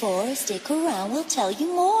 2, 3, 4, stick around, we'll tell you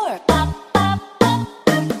more.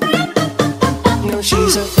 No,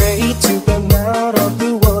 she's afraid to come out of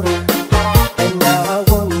the water, and now I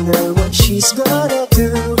wonder what she's gonna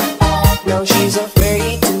do. Now she's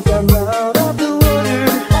afraid to come out of the water,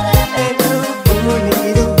 and her poor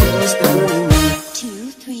little girl's burning me.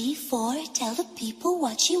 2, 3, 4, tell the people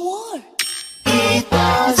what she wore. It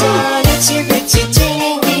was an itsy bitsy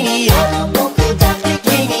teeny weeny yellow polka dot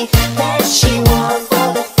bikini that she wore for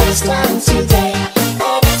the first time today.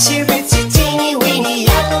 An itsy bitsy teeny weeny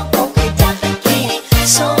yellow polka dot bikini,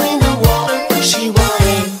 so in the water she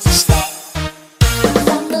wanted to stay.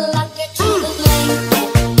 From the locker to the blanket,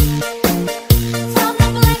 from the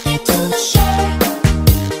blanket to the shore,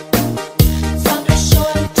 from the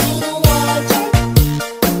shore to the water.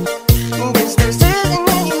 Guess there isn't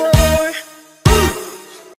anymore.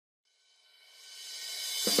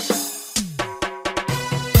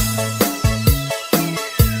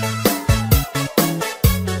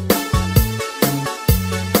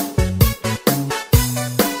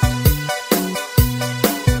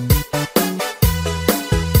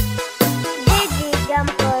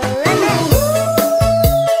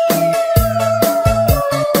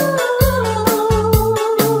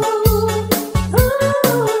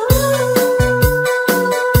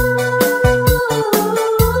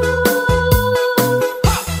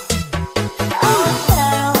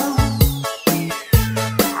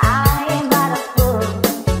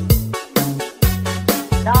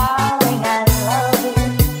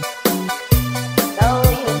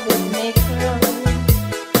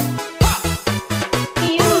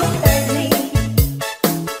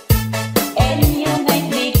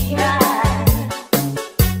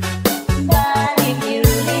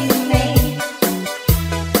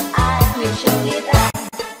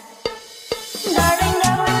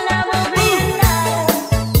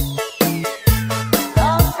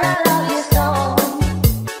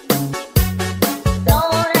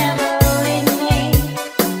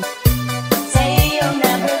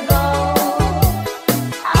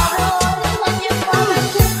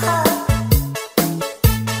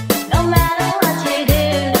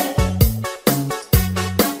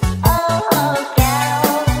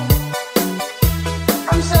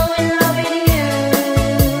 I'm so in love with you.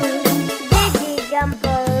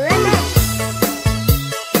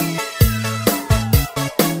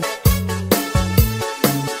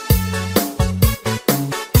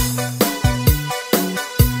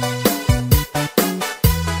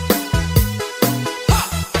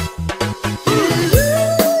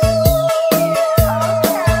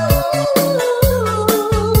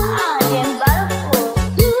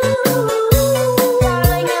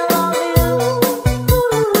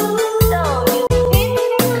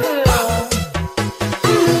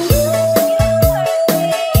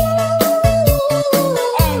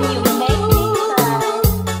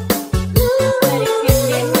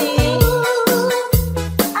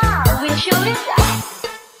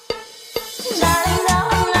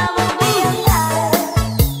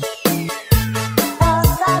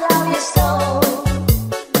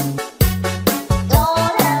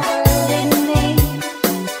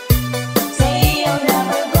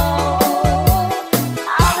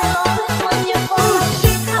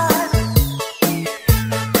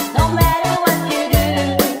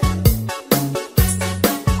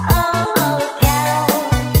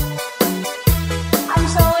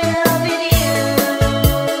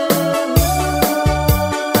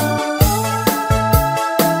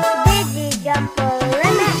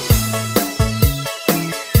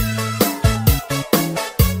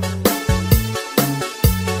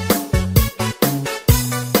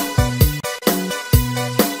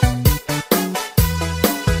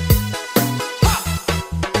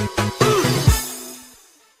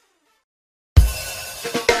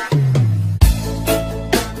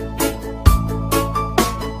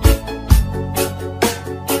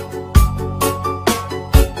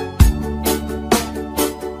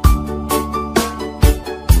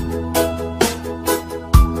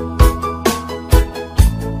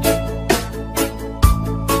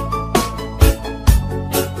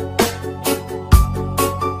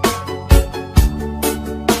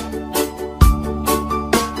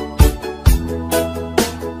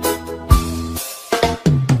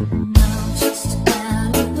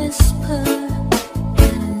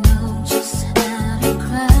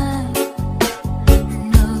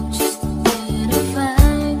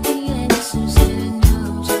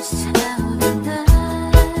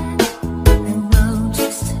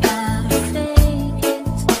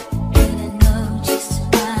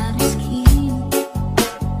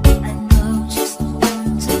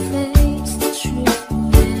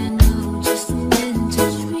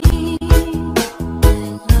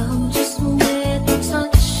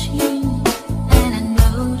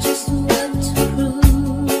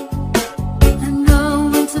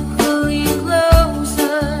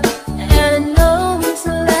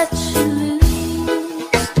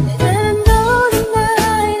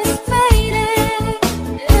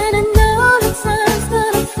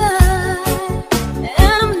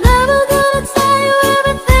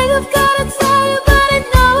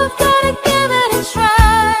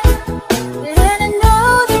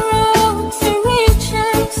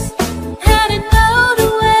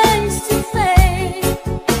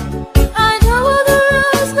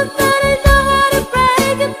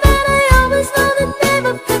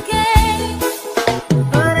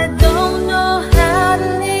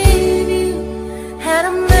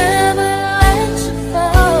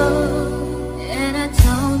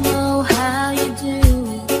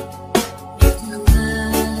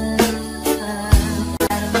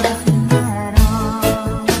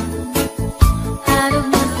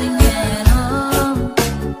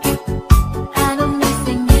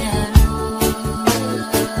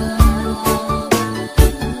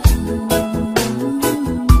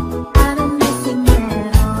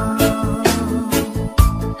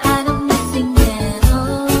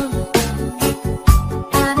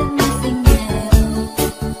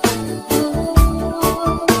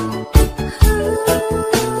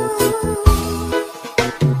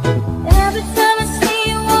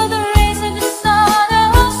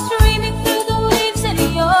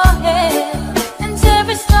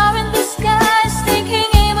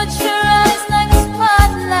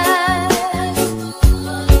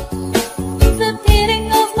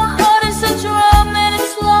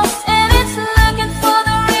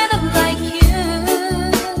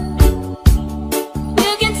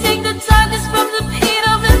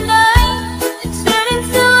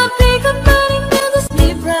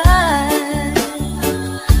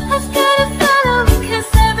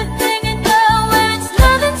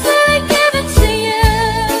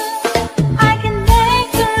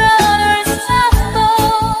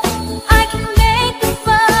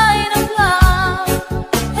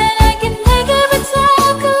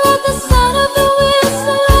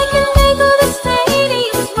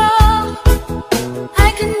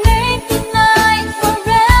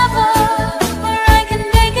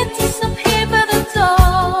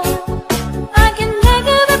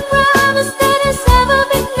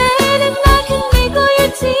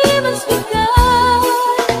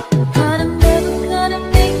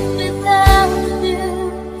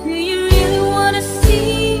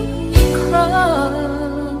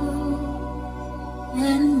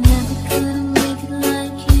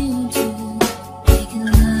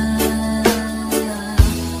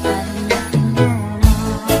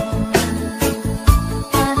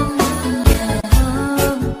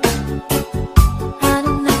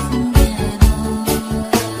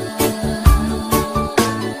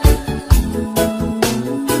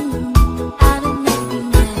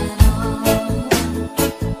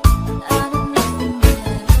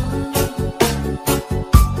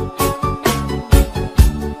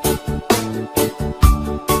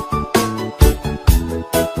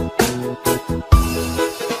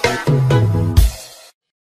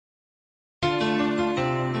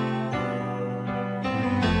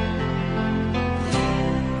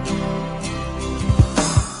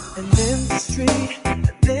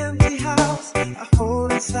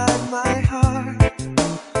 cold inside my heart.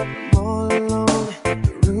 I'm all alone,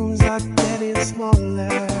 the rooms are getting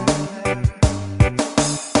smaller.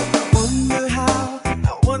 I wonder how,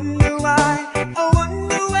 I wonder why, I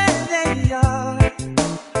wonder where they are.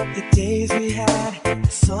 The days we had,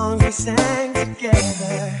 the songs we sang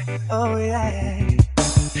together. Oh yeah.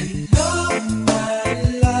 Hello, my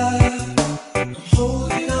love, I'm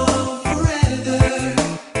holding on forever,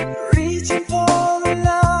 reaching for a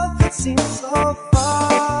love that seems so far.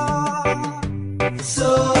 So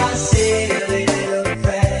I say a little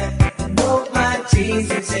prayer and hope my dreams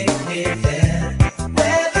will take me there,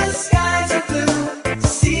 where the skies are blue, to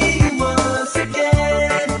see you once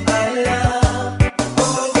again, my love.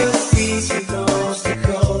 Overseas from coast to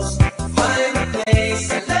coast, find a place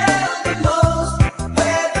I love the most,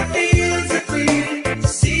 where the fields are green, to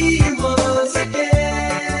see you once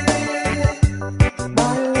again,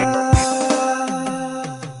 my love.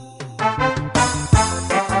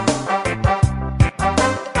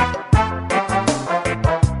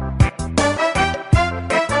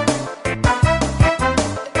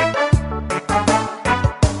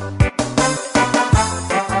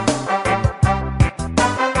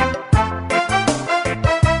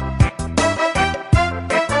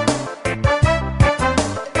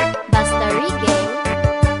 Basta Reggae,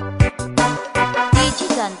 DJ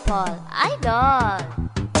John Paul, Idol.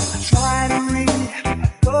 I try to read, I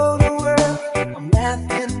go to work, I'm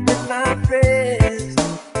laughing with my friends,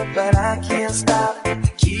 but I can't stop to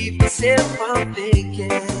keep myself from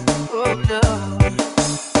thinking. Oh no.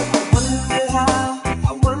 I wonder how,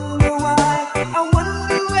 I wonder why, I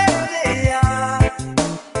wonder where they are.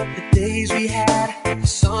 The days we had, the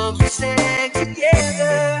songs we sang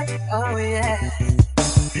together. Oh yeah.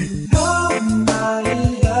 Oh my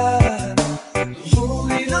love,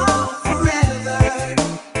 holding on forever,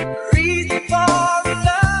 reaching for a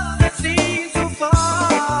love that seems so far.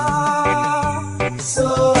 So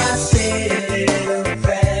I say a little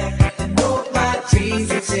prayer and hope my dreams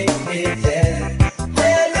will take me there,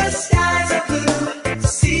 where the skies are blue, to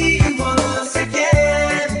see you once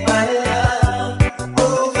again, my love.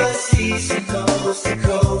 Overseas from coast to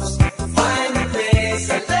coast, find the place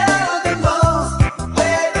I love the most,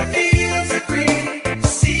 where the fields are green, to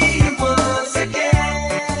see you once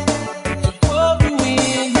again. To hold you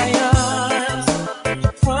in my arms, I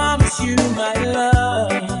promise you my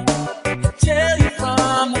love. I tell you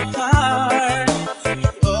from the heart,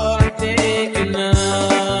 all I'm thinking of.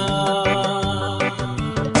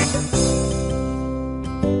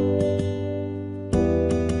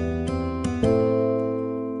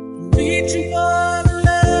 Reaching for the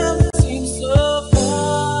love that seems so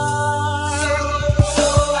far. So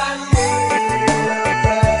I say a little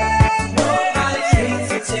prayer, hope my dreams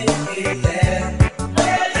will take me there,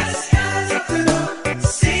 where the skies are blue, to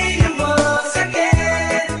see you once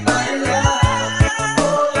again, my love.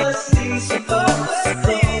 Overseas from coast to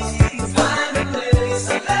coast, find a place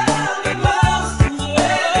I love the most,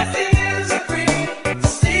 where the fields are green, to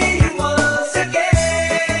see you once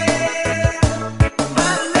again,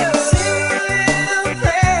 my love. Say a little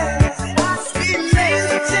prayer, sweet dreams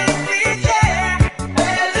will take me there,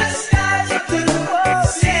 where the skies are blue, to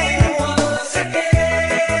see you once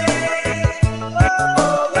again.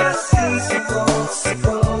 Overseas from coast to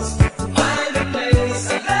coast, find a place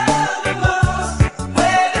I love the most,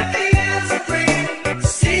 where the fields are green, to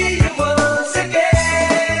see you once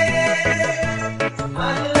again,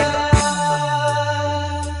 my love.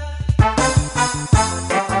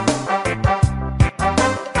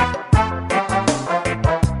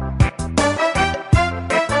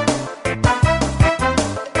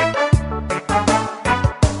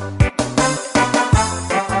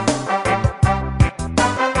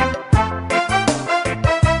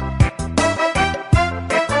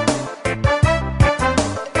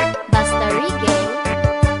 Basta Reggae,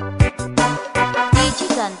 DJ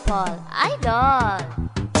John Paul, Idol.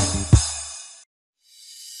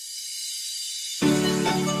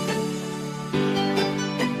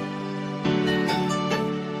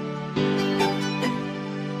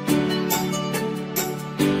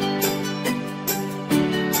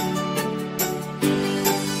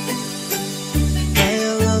 I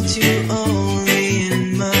loved you only in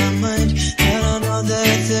my mind, and I know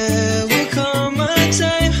that there will come a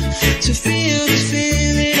time to feel the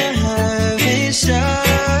feeling I have inside.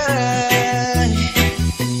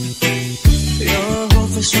 Your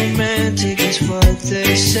hope is romantic, is what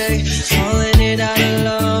they say, falling it out of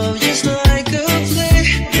love just like a play,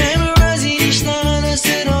 memorizing each line, I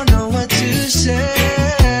still don't know what to say.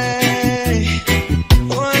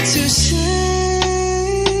 What to say?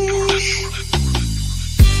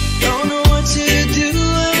 Don't know what to do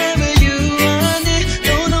whenever you want it.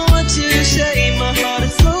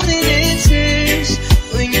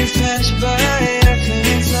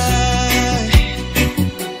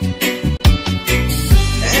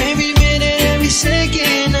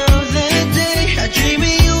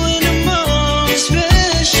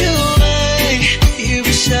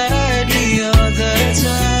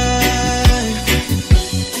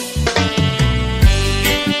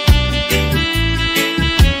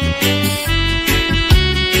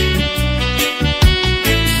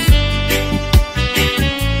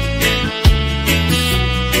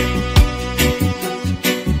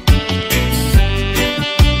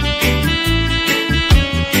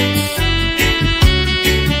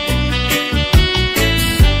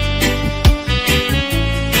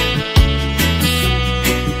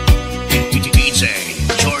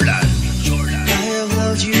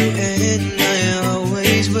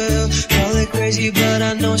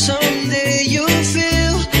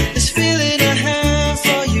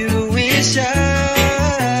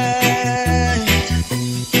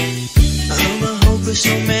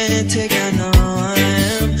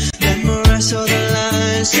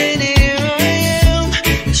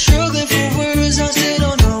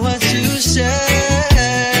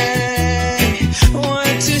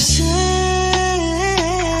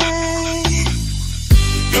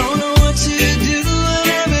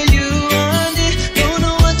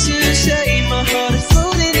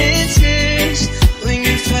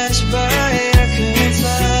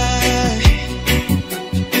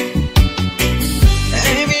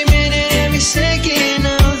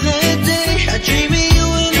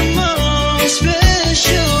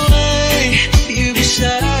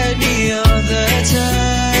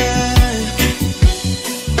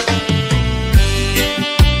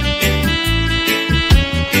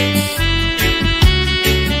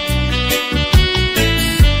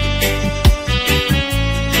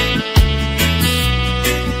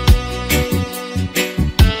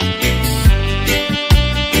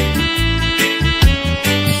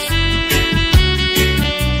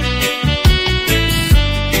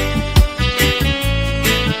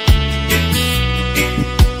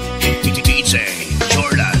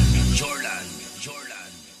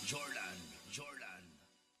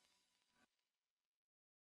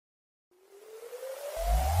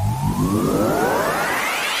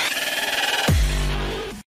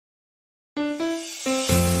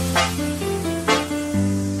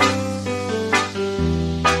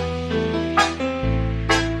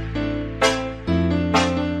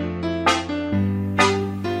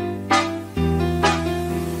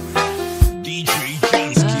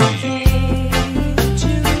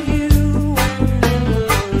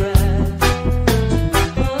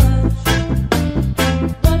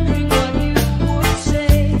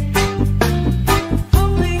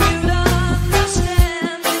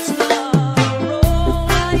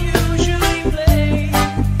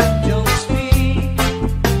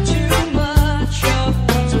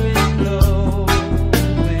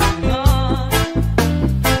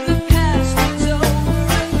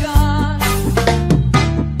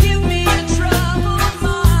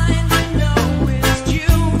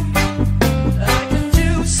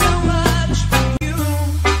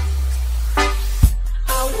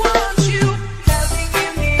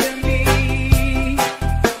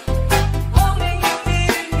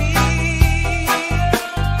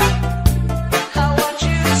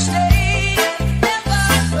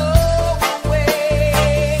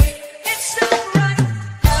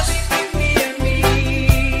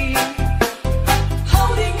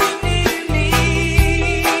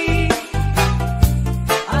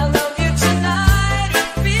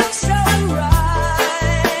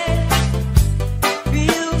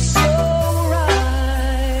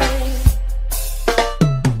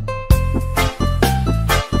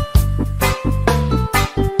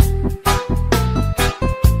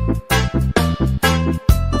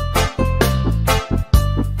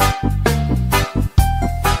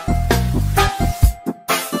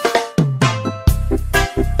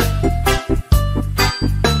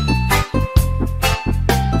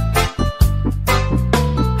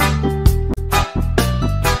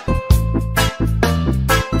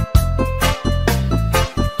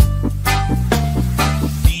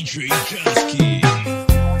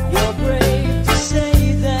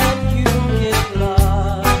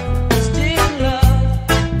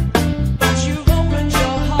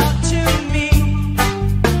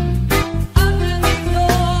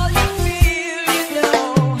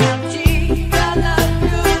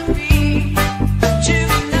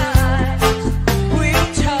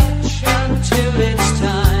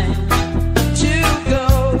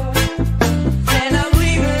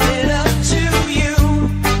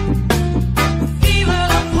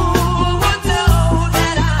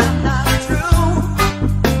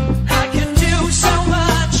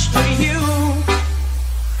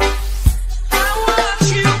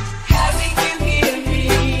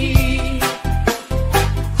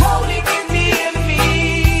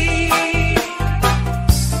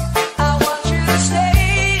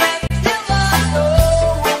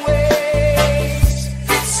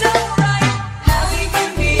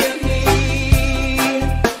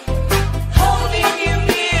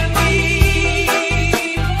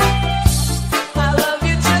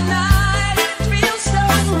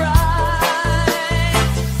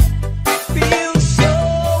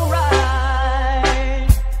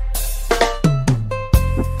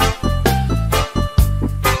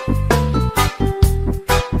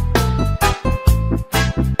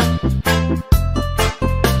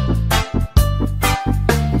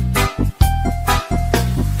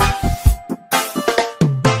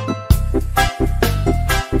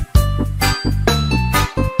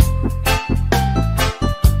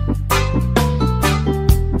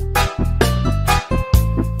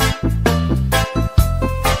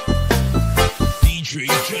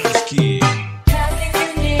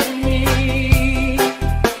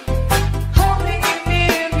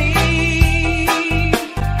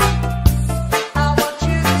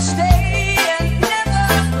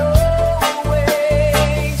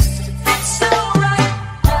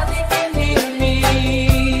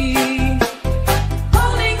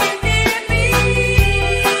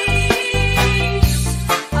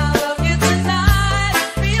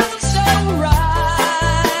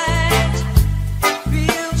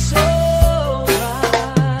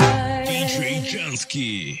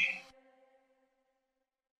 Женский.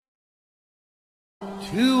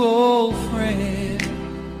 Two old friends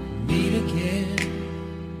meet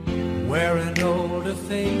again, wearing older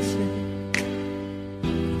faces,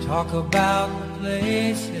 talk about the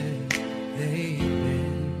places they've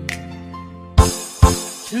been.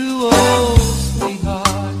 Two old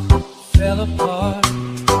sweethearts fell apart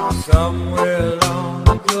somewhere long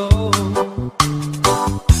ago.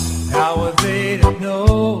 How were they to know?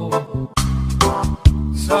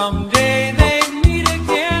 Someday they meet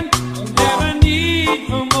again. Never need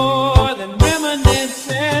for more than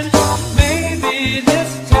reminiscing. Maybe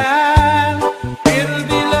this time it'll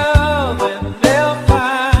be love and they'll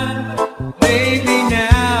find. Maybe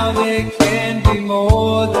now they can be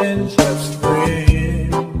more than just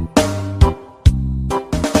friends.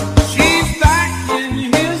 She's back in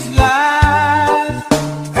his life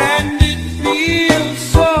and it feels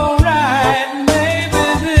so right. Maybe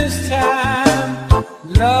this time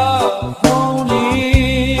love won't end.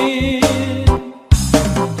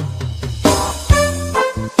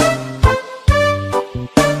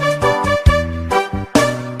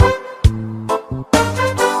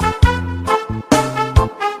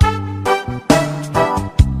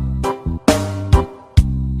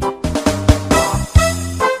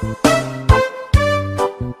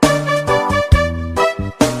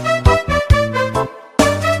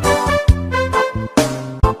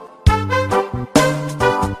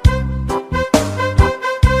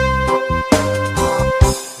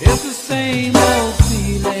 It's the same old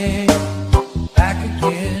feeling back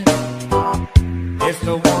again. It's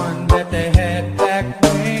the one that they had back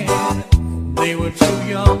when they were too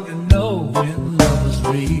young to know when love was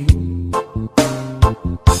real.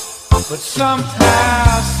 But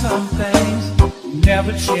somehow some things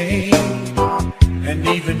never change, and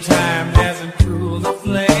even time hasn't cooled the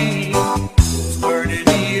flame. It's burning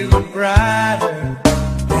even brighter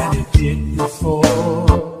than it did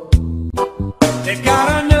before. They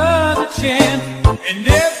got another chance, and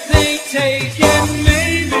if they take it,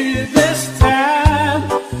 maybe this time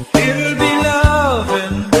it'll be love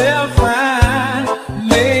and they'll find.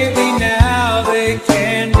 Maybe now they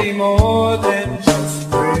can be more than just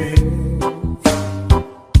friends.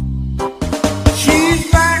 She's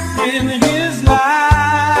back in his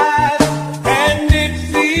life, and it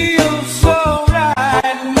feels so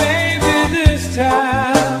right. Maybe this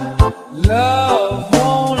time love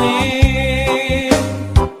won't end.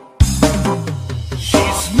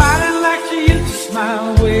 She's smiling like she used to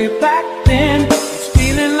smile way back then. She's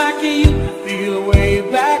feeling like he used to feel way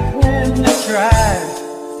back when they tried.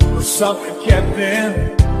 But something kept them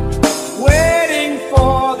waiting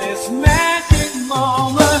for this magic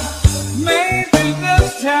moment. Maybe this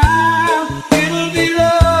time it'll be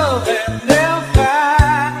love and they'll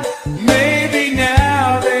find. Maybe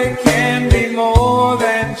now they can be more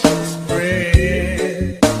than just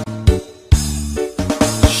friends.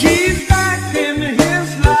 She's back in his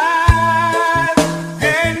life,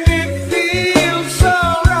 and it feels so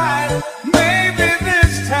right. Maybe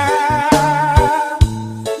this time,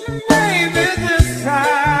 maybe this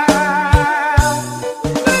time,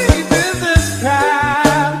 maybe this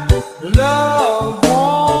time, love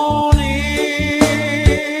won't end.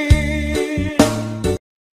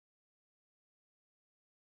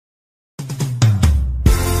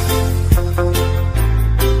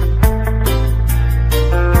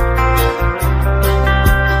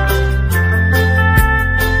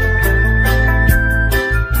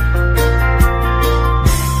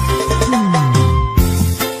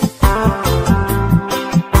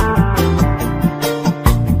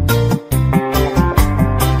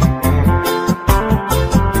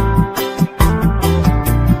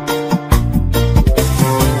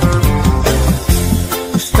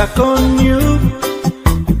 Stuck on you,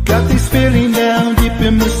 got this feeling down deep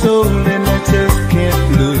in my soul, and I just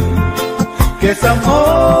can't lose. Guess I'm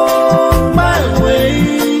on my way.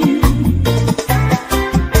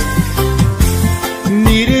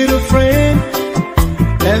 Needed a friend,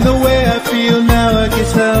 and the way I feel now, I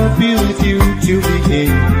guess I'll be with you to the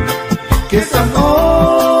end. Guess I'm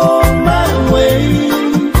on my way.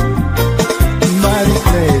 Mighty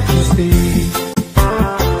glad you stayed.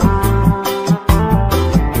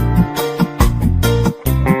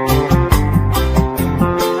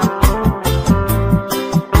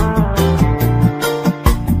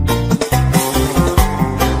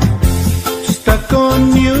 Stuck on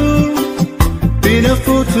you, been a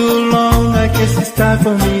fool too long. I guess it's time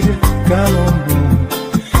for me to come on home.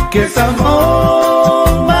 Guess I'm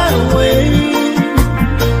on my way.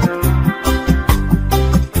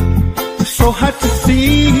 So hard to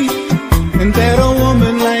see, and that a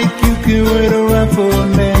woman like you can wait around for a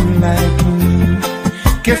man like me.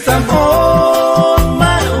 Guess I'm on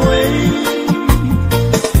my way.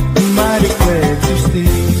 Mighty glad to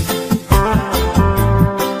stay.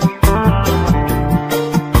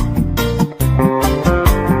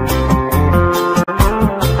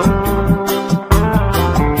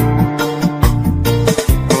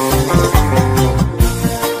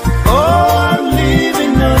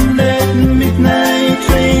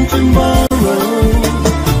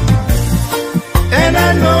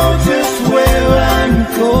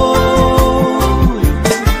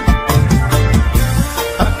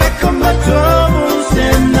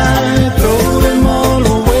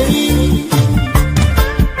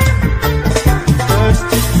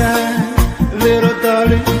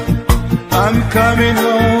 Coming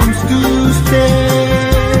home to stay.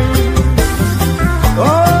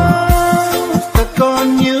 Oh, stuck on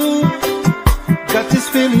you. Got this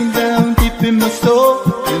feeling down deep in my soul,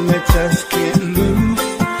 and I just can't lose.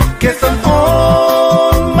 Guess I'm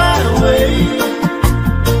on my way.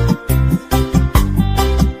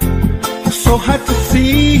 So hard to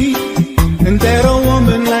see, and that a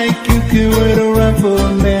woman like you can wait around for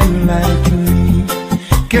a man like me.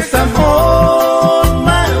 Guess I'm on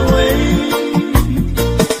my way.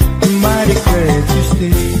 Mighty glad you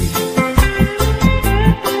stay.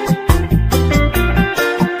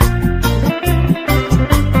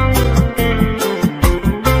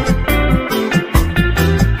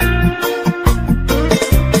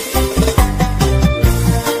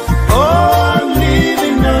 Oh, I'm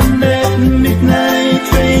leaving on that midnight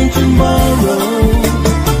train tomorrow,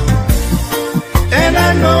 and I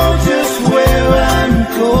know just where I'm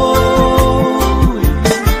going.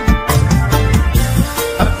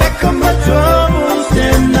 Troubles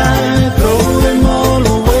and I throw them all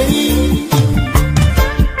away.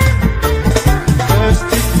 First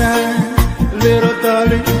this time, little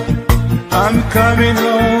darling, I'm coming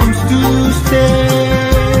home to stay.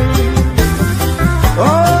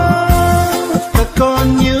 Oh, stuck on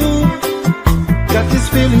you. Got this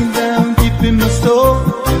feeling down deep in my soul,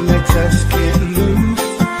 and I just can't lose.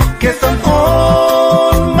 Guess I'm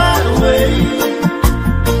on my way.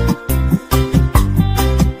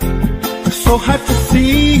 So hard to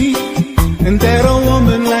see, and that a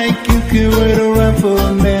woman like you can wait around for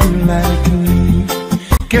a man like me.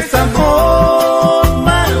 Guess I'm on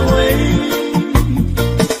my way.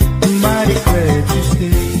 Mighty glad you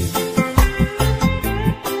stay.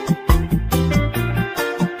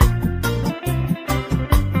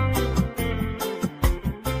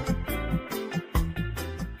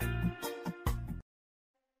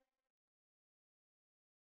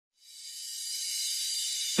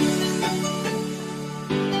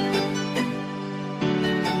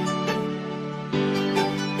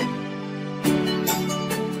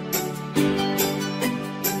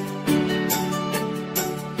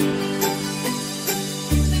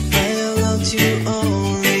 You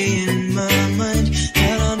only in my mind,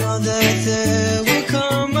 and I know that there will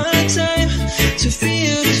come a time to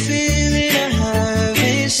feel the feeling I have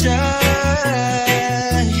inside.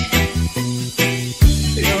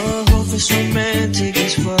 Your hopeless romantic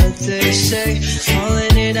is what they say,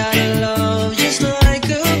 falling it out of love just like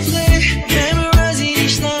a play, memorizing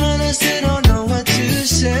each line. I still don't know what to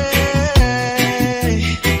say.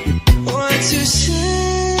 What to say.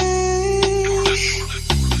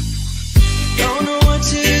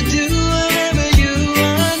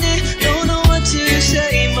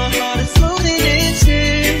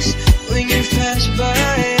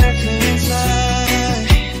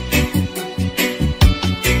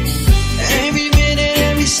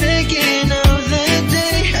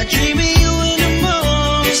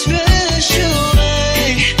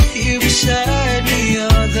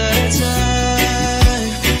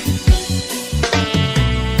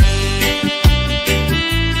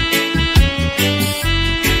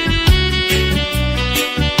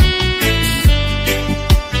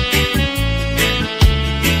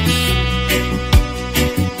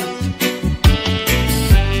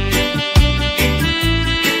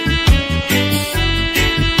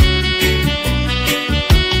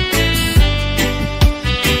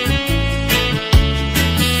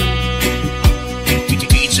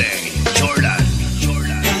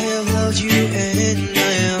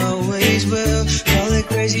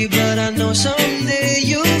 But I know someday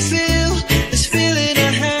you'll feel this feeling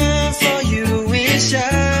I have for you inside.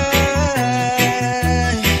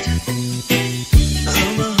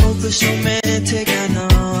 I'm a hopeless romantic, I know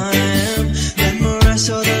I am. Memorize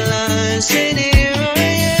all the lines, and here I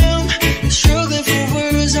am, struggling for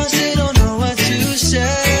words. I still don't know what to say.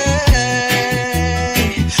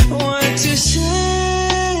 What to say.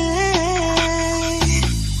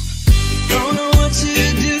 Don't know what to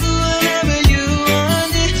do whenever you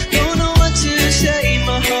want it.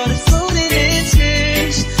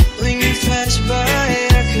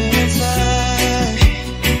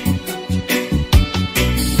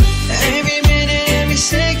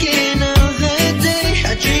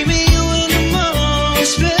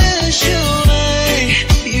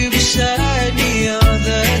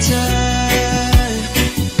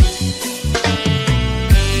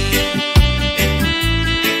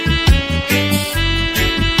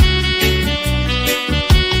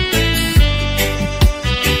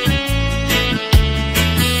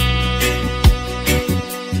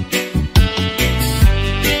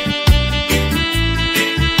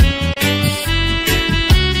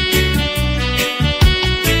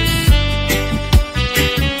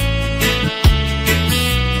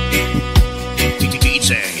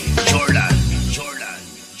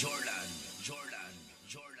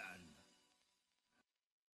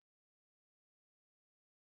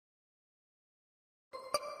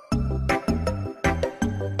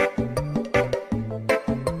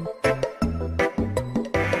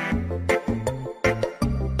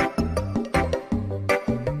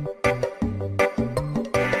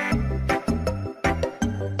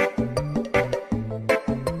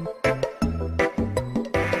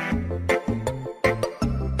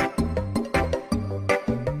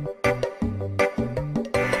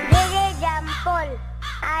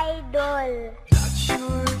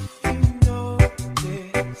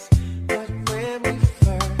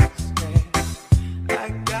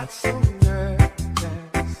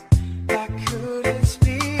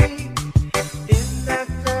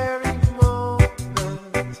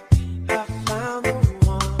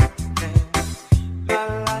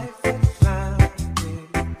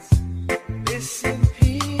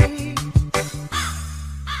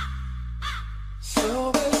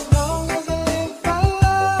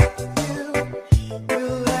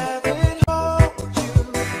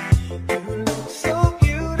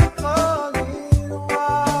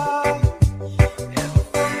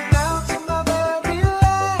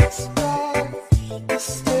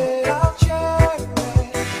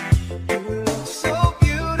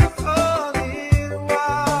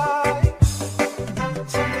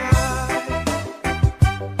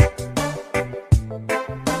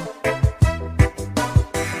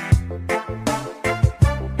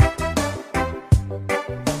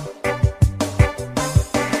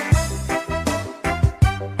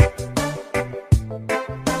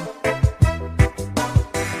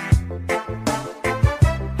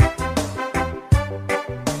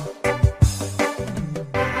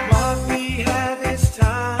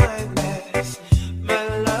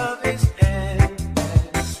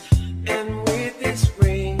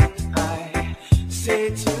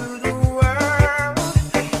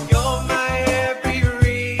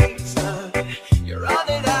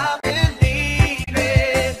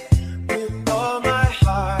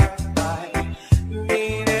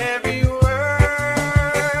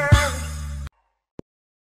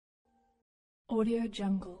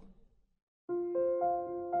 Jungle.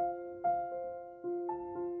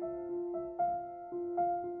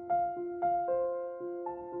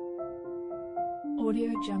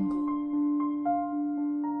 Audio Jungle.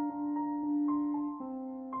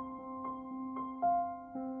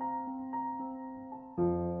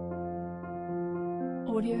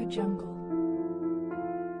 Audio Jungle.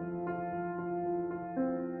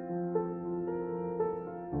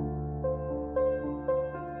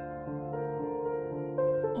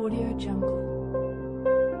 Audio Jungle.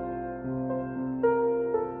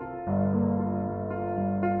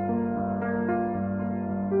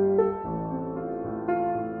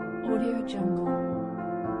 Audio Jungle.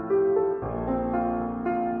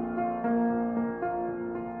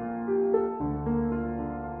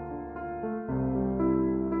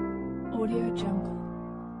 Audio Jungle.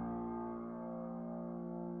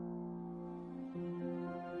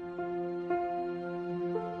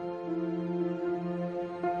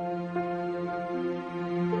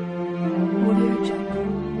 Audio Jungle.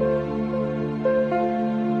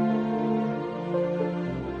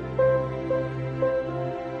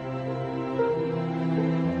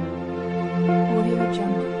 Audio Jungle. Audio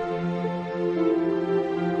Jungle.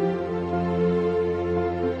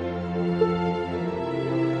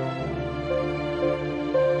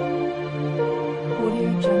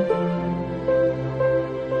 Audio Jungle.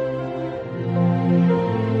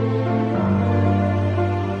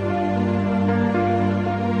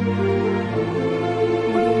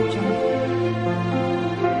 Audio Jungle.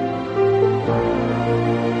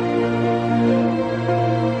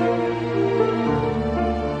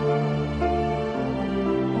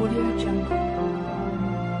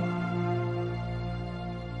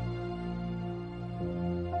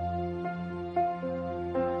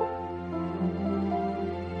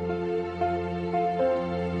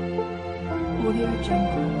 Audio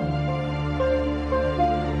Jungle.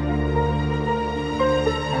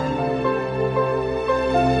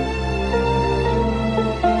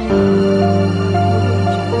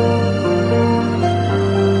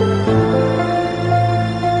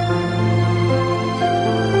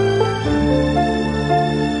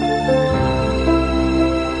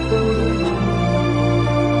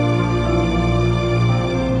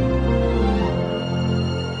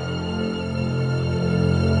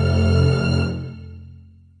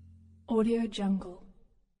 Audio Jungle.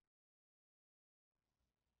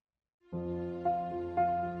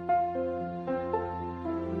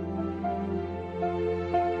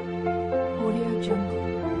 Audio Jungle.